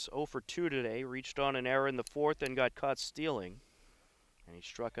 who is 0 for 2 today. Reached on an error in the fourth and got caught stealing. And he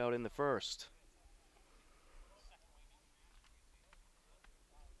struck out in the first.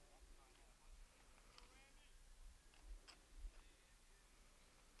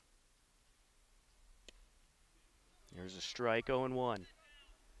 There's a strike, 0-1.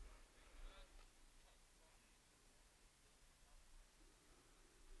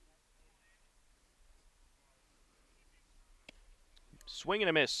 Swing and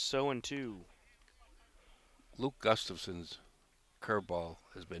a miss, 0-2. Luke Gustafson's curveball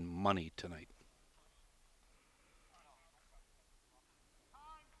has been money tonight.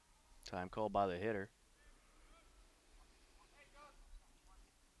 Time called by the hitter.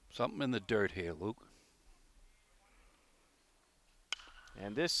 Something in the dirt here, Luke.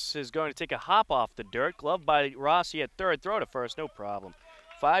 And this is going to take a hop off the dirt. Gloved by Rossi at third. Throw to first, no problem.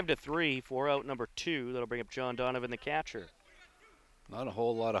 5-3 for out number 2. That'll bring up John Donovan, the catcher. Not a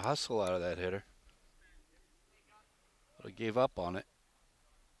whole lot of hustle out of that hitter. But he gave up on it.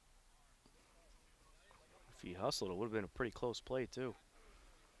 If he hustled, it would have been a pretty close play, too.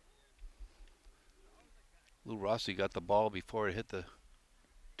 Lou Rossi got the ball before it hit the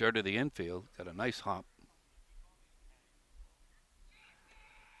dirt of the infield. Got a nice hop.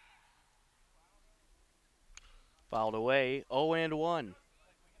 Fouled away, 0-1.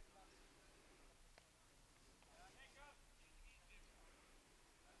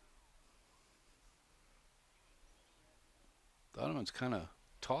 Donovan's kind of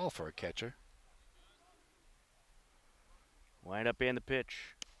tall for a catcher. Wind up and the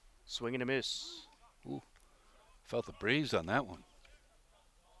pitch. Swing and a miss. Ooh, felt the breeze on that one.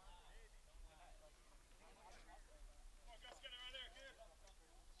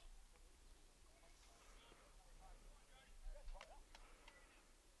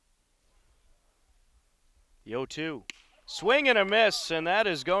 The 0-2. Swing and a miss, and that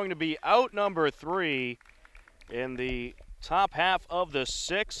is going to be out number 3 in the top half of the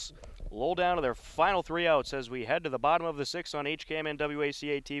 6th. Lowell down to their final 3 outs as we head to the bottom of the 6th on HCAM and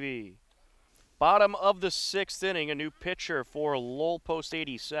WACA TV. Bottom of the 6th inning, a new pitcher for Lowell Post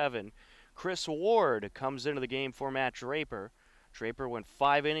 87. Chris Ward comes into the game for Matt Draper. Draper went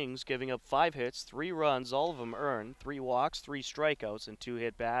 5 innings, giving up 5 hits, 3 runs, all of them earned, 3 walks, 3 strikeouts, and 2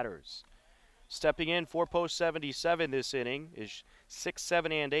 hit batters. Stepping in for Post 77 this inning is 6,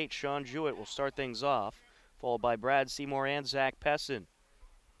 7, and 8. Sean Jewett will start things off, followed by Brad Seymour and Zach Pessin.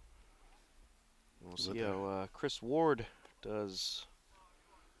 We'll see how Chris Ward does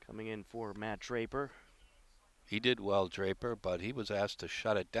coming in for Matt Draper. He did well, Draper, but he was asked to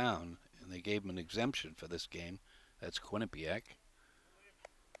shut it down, and they gave him an exemption for this game. That's Quinnipiac.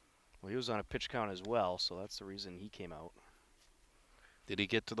 Well, he was on a pitch count as well, so that's the reason he came out. Did he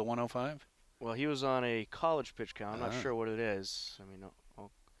get to the 105? Well, he was on a college pitch count. I'm not sure what it is. I mean,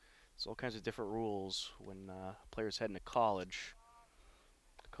 there's all kinds of different rules when players head into college.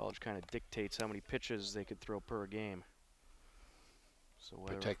 College kind of dictates how many pitches they could throw per game. So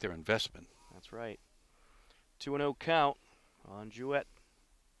protect their investment. That's right. 2-0 count on Jewett.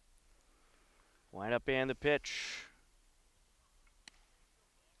 Wind up and the pitch.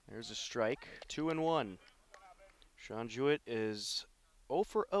 There's a strike. 2-1. Sean Jewett is 0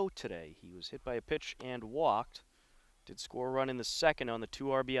 for 0 today. He was hit by a pitch and walked. Did score a run in the second on the 2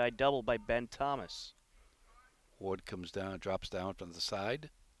 RBI double by Ben Thomas. Ward comes down, drops down from the side.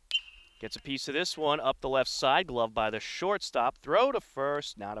 Gets a piece of this one up the left side, glove by the shortstop. Throw to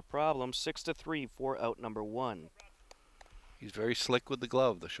first, not a problem. 6-3 for out number 1. He's very slick with the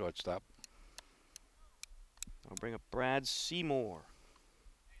glove, the shortstop. I'll bring up Brad Seymour.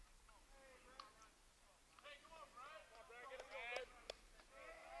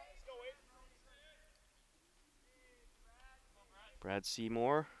 Brad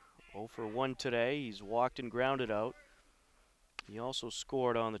Seymour, 0 for 1 today. He's walked and grounded out. He also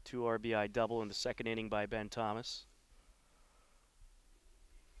scored on the 2 RBI double in the second inning by Ben Thomas.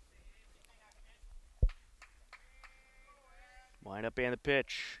 Wind up and the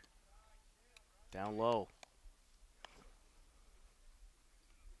pitch. Down low.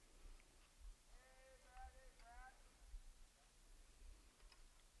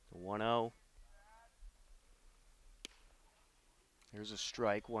 The 1-0. Here's a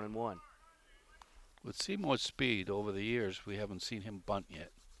strike, 1-1. With Seymour's speed over the years, we haven't seen him bunt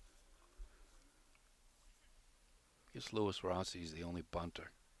yet. I guess Louis Rossi's the only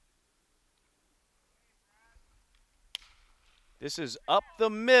bunter. This is up the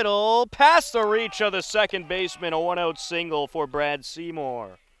middle, past the reach of the second baseman. A one-out single for Brad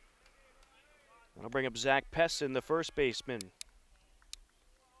Seymour. That'll bring up Zach Pessin, the first baseman.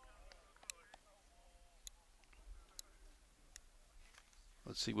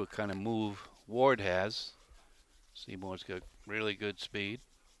 Let's see what kind of move Ward has. Seymour's got really good speed.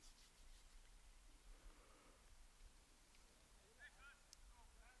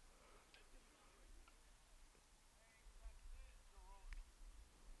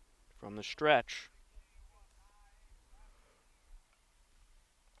 From the stretch.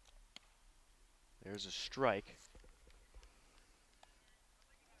 There's a strike.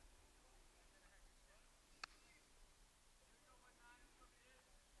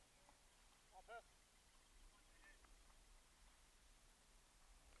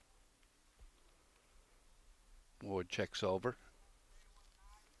 Ward checks over.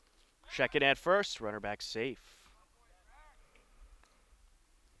 Checking at first, runner back safe.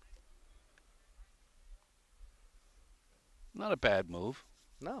 Not a bad move.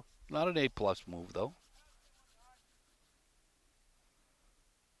 No. Not an A+ move, though.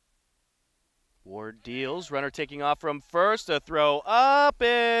 Ward deals, runner taking off from first. A throw up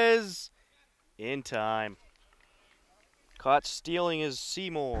is in time. Caught stealing is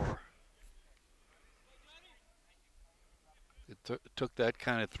Seymour. It took that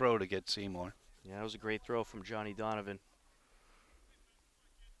kind of throw to get Seymour. Yeah, that was a great throw from Johnny Donovan.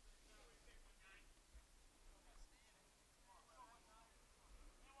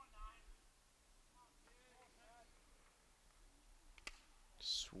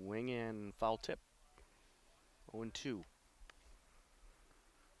 Swing and foul tip. 0-2.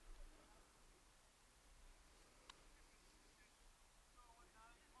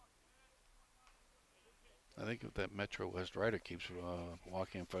 I think if that Metro West rider keeps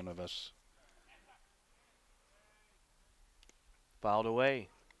walking in front of us. Fouled away.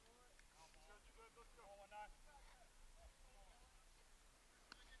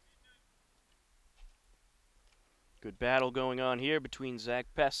 Good battle going on here between Zach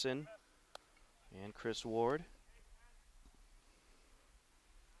Pessin and Chris Ward.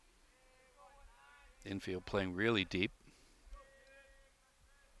 Infield playing really deep.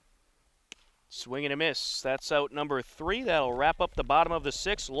 Swing and a miss. That's out number 3. That'll wrap up the bottom of the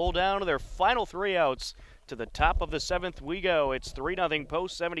 6th. Lowell down to their final 3 outs. To the top of the 7th we go. It's 3-0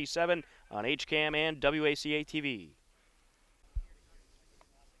 post 77 on HCAM and WACA TV.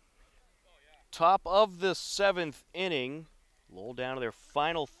 Top of the 7th inning. Lowell down to their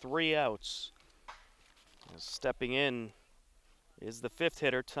final 3 outs. Stepping in is the 5th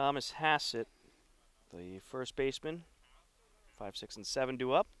hitter, Thomas Hassett, the first baseman. 5, 6, and 7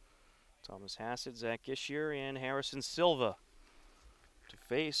 due up. Thomas Hassett, Zach Gishier, and Harrison Silva to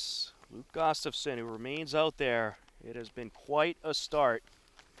face Luke Gustafson, who remains out there. It has been quite a start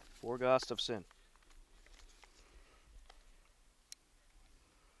for Gustafson.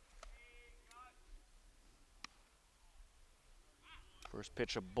 First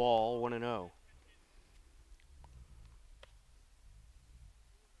pitch a ball, 1-0.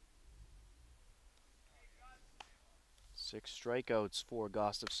 Six strikeouts for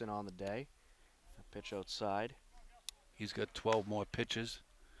Gustafson on the day. A pitch outside. He's got 12 more pitches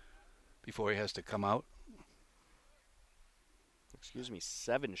before he has to come out. Excuse me,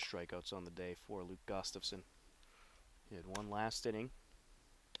 7 strikeouts on the day for Luke Gustafson. He had one last inning.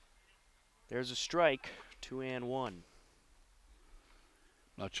 There's a strike, 2-1.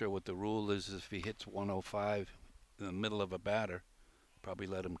 Not sure what the rule is if he hits 105 in the middle of a batter. Probably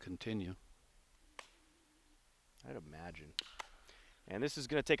let him continue. I'd imagine. And this is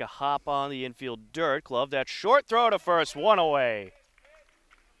going to take a hop on the infield dirt. Glove that short throw to first, 1 away.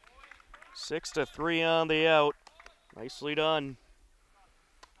 6-3 on the out. Nicely done.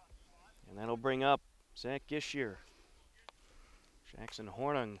 And that'll bring up Zach Gishier. Jackson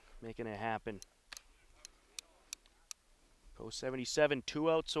Hornung making it happen. Post 77,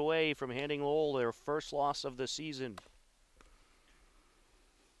 2 outs away from handing Lowell their first loss of the season.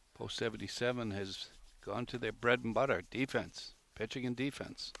 Post 77 has gone to their bread and butter, defense, pitching and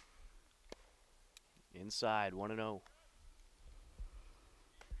defense. Inside, 1-0.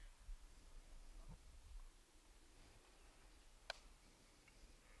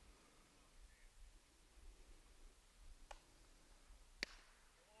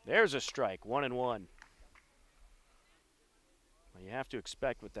 There's a strike, 1-1. Well, you have to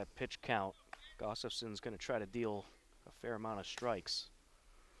expect with that pitch count, Gustafson's going to try to deal a fair amount of strikes.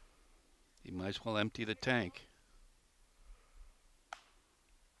 He might as well empty the tank.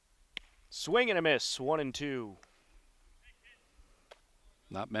 Swing and a miss, 1-2.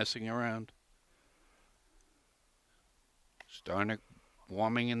 Not messing around. Starnick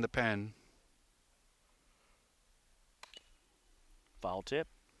warming in the pen. Foul tip.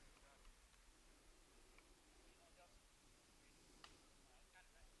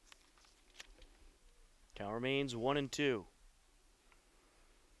 Count remains 1-2.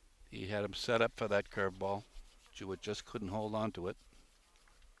 He had him set up for that curveball. Jewett just couldn't hold on to it.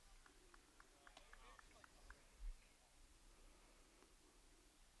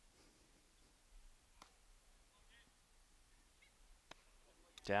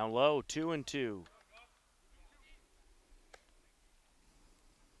 Down low, 2-2.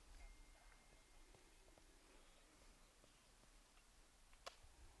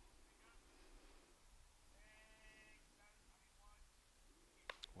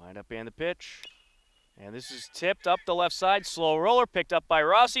 Wind up and the pitch. And this is tipped up the left side. Slow roller picked up by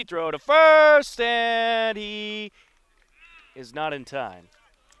Rossi. Throw to first, and he is not in time.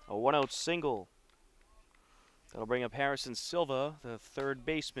 A one-out single. That'll bring up Harrison Silva, the third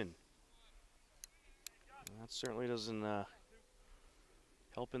baseman. That certainly doesn't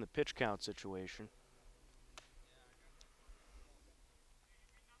help in the pitch count situation.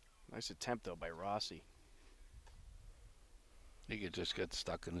 Nice attempt, though, by Rossi. He could just get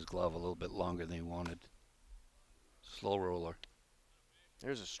stuck in his glove a little bit longer than he wanted. Slow roller.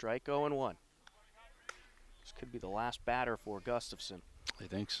 There's a strike, 0-1. This could be the last batter for Gustafson. I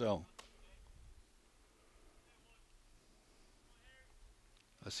think so.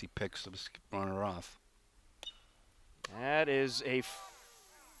 Unless he picks the runner off. That is a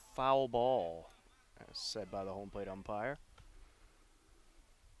foul ball, as said by the home plate umpire.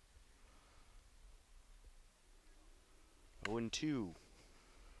 Oh, 0-2.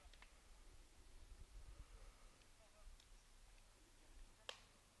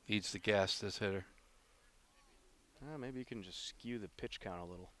 Needs the gas, this hitter. Maybe you can just skew the pitch count a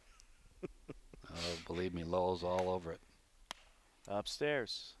little. Oh, believe me, Lowell's all over it.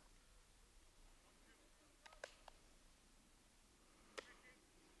 Upstairs.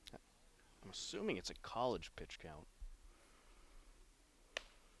 I'm assuming it's a college pitch count.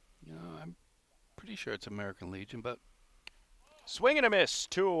 You know, I'm pretty sure it's American Legion, but Swing and a miss,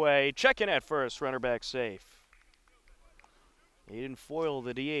 2 away. Checking at first, runner back safe. Aiden Foyle,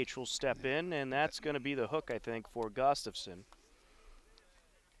 the DH, will step in, and that's going to be the hook, I think, for Gustafson.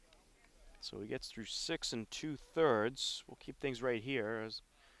 So he gets through 6 2/3. We'll keep things right here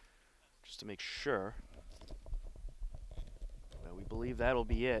just to make sure. But we believe that'll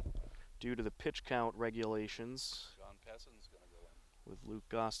be it due to the pitch count regulations John Pessin's going to go in. with Luke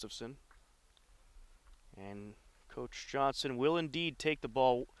Gustafson. And Coach Johnson will indeed take the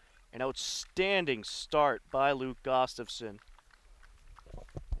ball. An outstanding start by Luke Gustafson.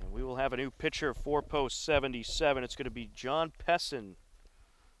 And we will have a new pitcher for post 77. It's going to be John Pessin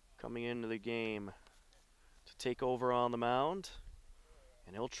coming into the game to take over on the mound.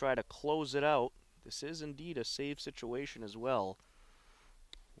 And he'll try to close it out. This is indeed a save situation as well,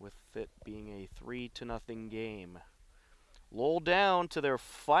 with it being a 3-0 game. Lowell down to their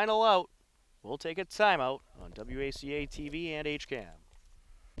final out. We'll take a timeout on WACA TV and HCAM.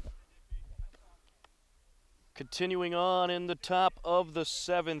 Continuing on in the top of the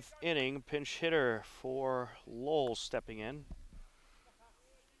 7th inning, pinch hitter for Lowell stepping in.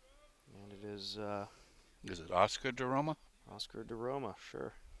 And it is it Oscar DeRoma? Oscar DeRoma,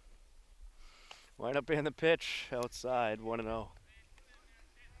 sure. Wind up in the pitch outside, 1-0.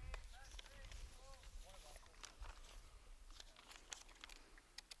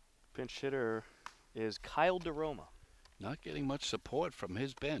 Pinch hitter is Kyle DeRoma. Not getting much support from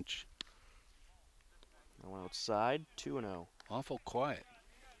his bench. One outside, 2-0. Awful quiet.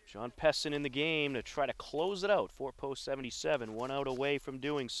 John Pessin in the game to try to close it out for post 77. 1 out away from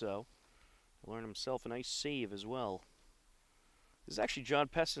doing so. Learned himself a nice save as well. This is actually John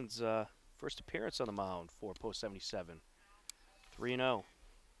Pessin's first appearance on the mound for post 77. 3-0.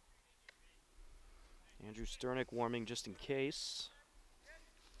 Andrew Sternick warming just in case.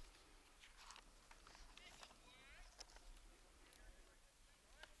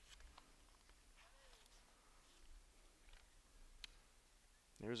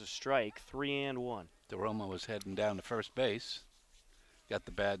 There's a strike, 3-1. DeRoma was heading down to first base. Got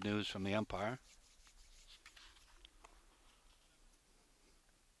the bad news from the umpire.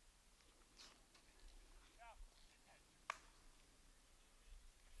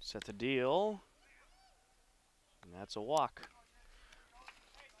 Set the deal. And that's a walk.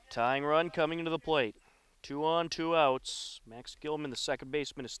 Tying run coming into the plate. 2 on, 2 outs. Max Gilman, the second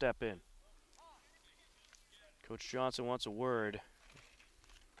baseman, to step in. Coach Johnson wants a word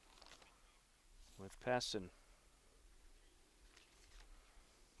with Pessin.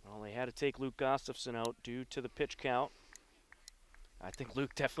 Well, they had to take Luke Gustafson out due to the pitch count. I think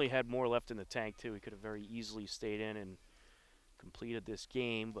Luke definitely had more left in the tank, too. He could have very easily stayed in and completed this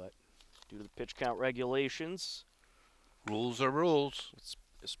game, but due to the pitch count regulations, Rules are rules.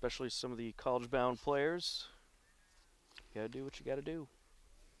 especially some of the college-bound players, you got to do what you got to do.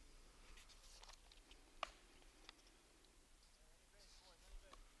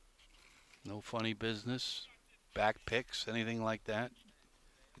 No funny business, back picks, anything like that.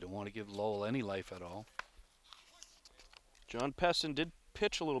 You don't want to give Lowell any life at all. John Pessin did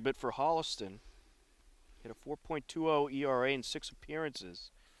pitch a little bit for Holliston. He had a 4.20 ERA in 6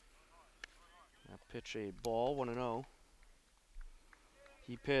 appearances. Now pitch a ball, 1-0.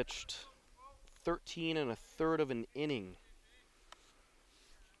 He pitched 13 1/3 of an inning.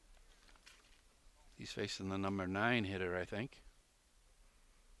 He's facing the number 9 hitter, I think.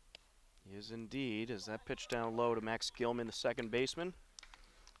 He is indeed, as that pitch down low to Max Gilman, the second baseman.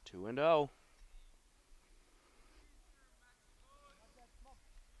 2-0.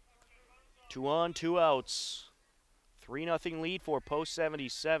 Two on, 2 outs. 3-0 lead for post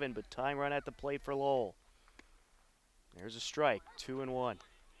 77, but time run at the plate for Lowell. There's a strike, 2-1.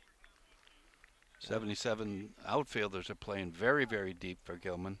 77 outfielders are playing very, very deep for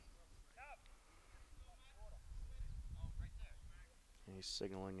Gilman. He's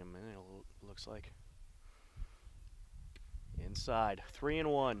signaling him in, it looks like. Inside,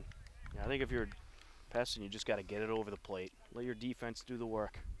 3-1. I think if you're Pessin, you just got to get it over the plate. Let your defense do the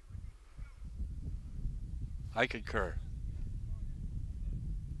work. I concur.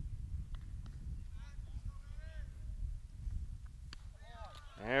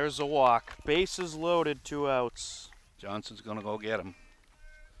 There's a walk. Bases loaded, 2 outs. Johnson's going to go get him.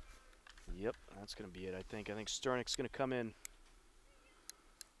 Yep, that's going to be it, I think. I think Sternick's going to come in.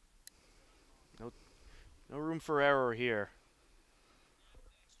 No room for error here.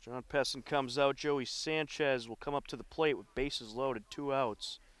 As John Pessin comes out, Joey Sanchez will come up to the plate with bases loaded, 2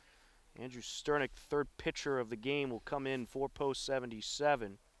 outs. Andrew Sternick, third pitcher of the game, will come in for post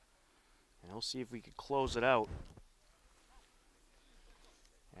 77. And we'll see if we can close it out.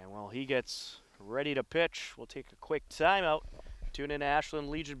 And while he gets ready to pitch, we'll take a quick timeout. Tune in to Ashland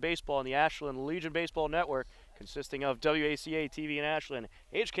Legion Baseball on the Ashland Legion Baseball Network, consisting of WACA TV in Ashland,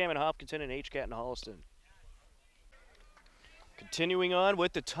 HCAM in Hopkinton, and HCAT in Holliston. Continuing on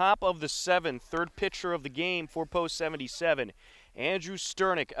with the top of the 7th, third pitcher of the game for post 77. Andrew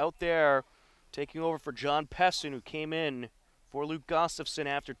Sternick out there taking over for John Pessin, who came in for Luke Gustafson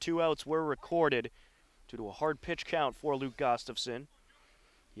after 2 outs were recorded due to a hard pitch count for Luke Gustafson.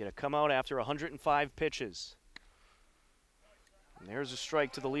 He had to come out after 105 pitches. And there's a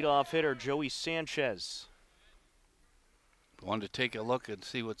strike to the leadoff hitter, Joey Sanchez. Wanted to take a look and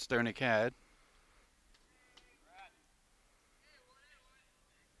see what Sternick had.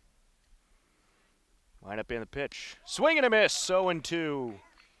 Line up in the pitch. Swing and a miss, 0-2.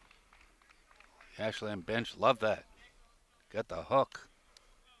 Ashland bench, love that. Got the hook.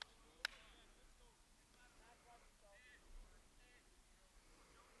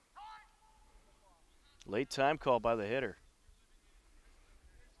 Late time call by the hitter.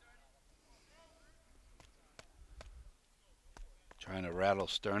 Trying to rattle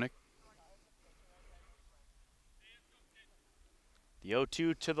Sternick. The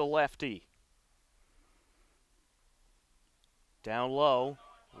 0-2 to the lefty. Down low,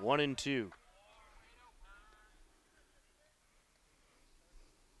 1-2.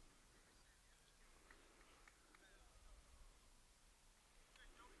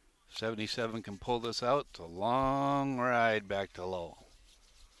 '77 can pull this out. It's a long ride back to Lowell.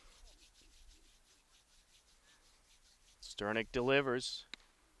 Sternick delivers.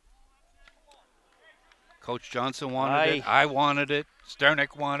 Coach Johnson wanted it. I wanted it.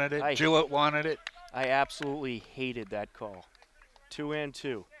 Sternick wanted it. Jewett wanted it. I absolutely hated that call.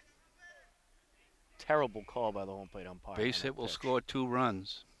 2-2. Terrible call by the home plate umpire. Base hit will score 2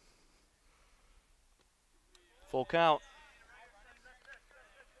 runs. Full count.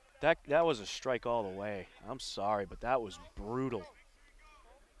 That was a strike all the way. I'm sorry, but that was brutal.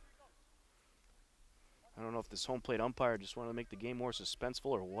 I don't know if this home plate umpire just wanted to make the game more suspenseful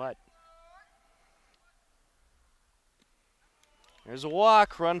or what. There's a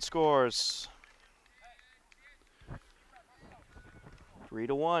walk. Run scores.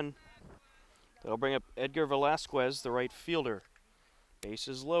 3-1. That'll bring up Edgar Velasquez, the right fielder.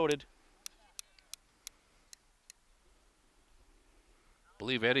 Bases loaded. I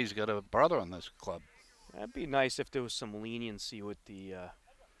believe Eddie's got a brother on this club. That'd be nice if there was some leniency with the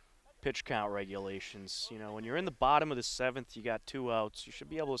pitch count regulations. You know, when you're in the bottom of the 7th, you got 2 outs. You should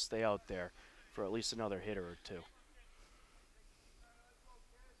be able to stay out there for at least another hitter or 2.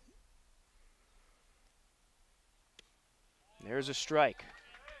 there's a strike.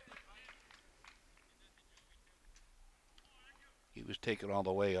 He was taken all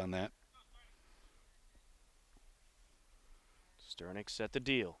the way on that. Sternick set the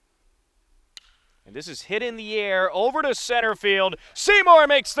deal. And this is hit in the air over to center field. Seymour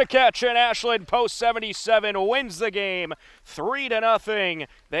makes the catch, and Ashland Post 77 wins the game 3-0.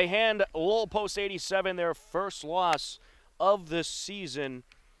 They hand Lowell Post 87 their first loss of the season.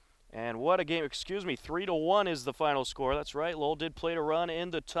 And what a game, 3-1 is the final score. That's right, Lowell did play to run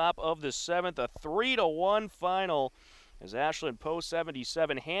in the top of the 7th. A 3-1 final as Ashland Post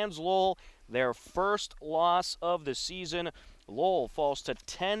 77 hands Lowell their first loss of the season. Lowell falls to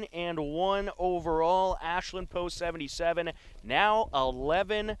 10-1 overall. Ashland Post 77 now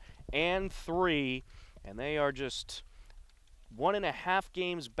 11-3, and they are just 1.5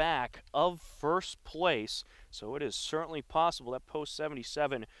 games back of first place. So it is certainly possible that Post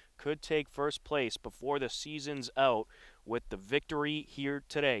 77 could take first place before the season's out with the victory here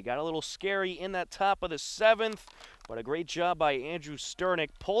today. Got a little scary in that top of the 7th, but a great job by Andrew Sternick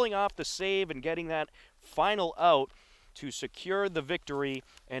pulling off the save and getting that final out to secure the victory,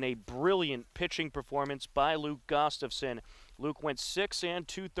 and a brilliant pitching performance by Luke Gustafson. Luke went 6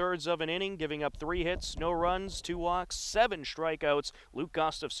 2/3 of an inning, giving up 3 hits, no runs, 2 walks, 7 strikeouts. Luke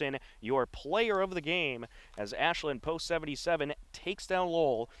Gustafson, your player of the game, as Ashland Post 77 takes down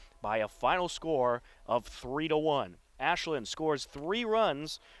Lowell by a final score of 3-1. Ashland scores 3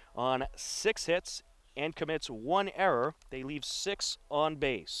 runs on 6 hits and commits 1 error. They leave 6 on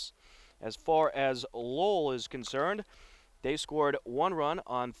base. As far as Lowell is concerned, they scored 1 run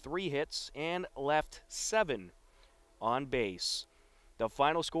on 3 hits and left 7 on base. The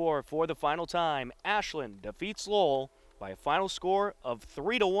final score for the final time, Ashland defeats Lowell by a final score of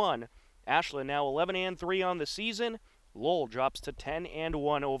 3-1. Ashland now 11-3 on the season. Lowell drops to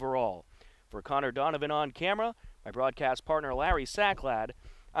 10-1 overall. For Connor Donovan on camera, my broadcast partner Larry Sacklad,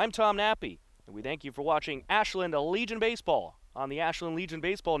 I'm Tom Nappy, and we thank you for watching Ashland Legion Baseball on the Ashland Legion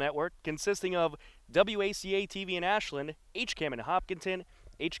Baseball Network, consisting of WACA TV in Ashland, HCAM in Hopkinton,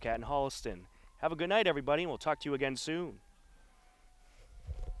 HCAT in Holliston. Have a good night, everybody, and we'll talk to you again soon.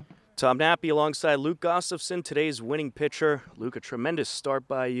 Tom Nappy alongside Luke Gustafson, today's winning pitcher. Luke, a tremendous start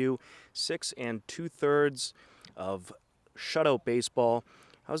by you. 6 2/3 of shutout baseball.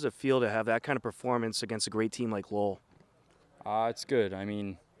 How does it feel to have that kind of performance against a great team like Lowell? It's good. I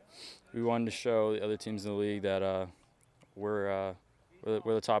mean, we wanted to show the other teams in the league that we're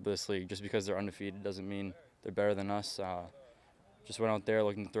the top of this league. Just because they're undefeated doesn't mean they're better than us. Just went out there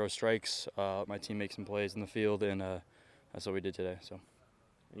looking to throw strikes, let my team make some plays in the field, and that's what we did today. So.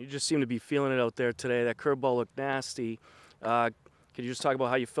 You just seem to be feeling it out there today. That curveball looked nasty. Could you just talk about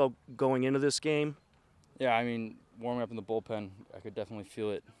how you felt going into this game? Yeah, I mean, warming up in the bullpen, I could definitely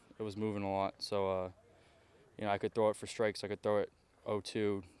feel it. It was moving a lot. So, I could throw it for strikes. I could throw it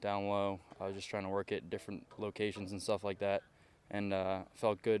 0-2 down low. I was just trying to work it different locations and stuff like that. And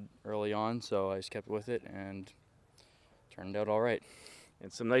felt good early on, so I just kept with it and turned out all right.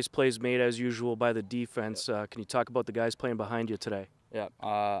 And some nice plays made as usual by the defense. Can you talk about the guys playing behind you today? Yeah,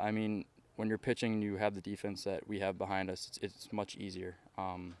 I mean, when you're pitching and you have the defense that we have behind us, it's much easier.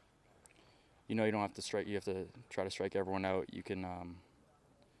 You don't have to strike. You have to try to strike everyone out. You can,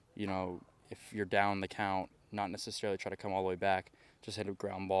 if you're down the count, not necessarily try to come all the way back. Just hit a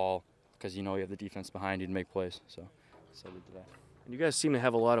ground ball because you have the defense behind you to make plays. So we did that. And you guys seem to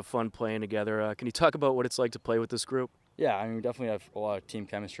have a lot of fun playing together. Can you talk about what it's like to play with this group? Yeah, I mean, we definitely have a lot of team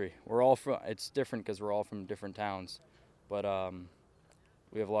chemistry. It's different because we're all from different towns, but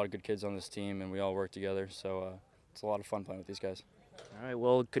we have a lot of good kids on this team, and we all work together, so it's a lot of fun playing with these guys. All right,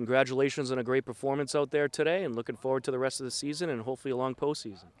 well, congratulations on a great performance out there today, and looking forward to the rest of the season and hopefully a long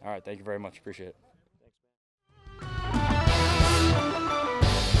postseason. All right, thank you very much. Appreciate it.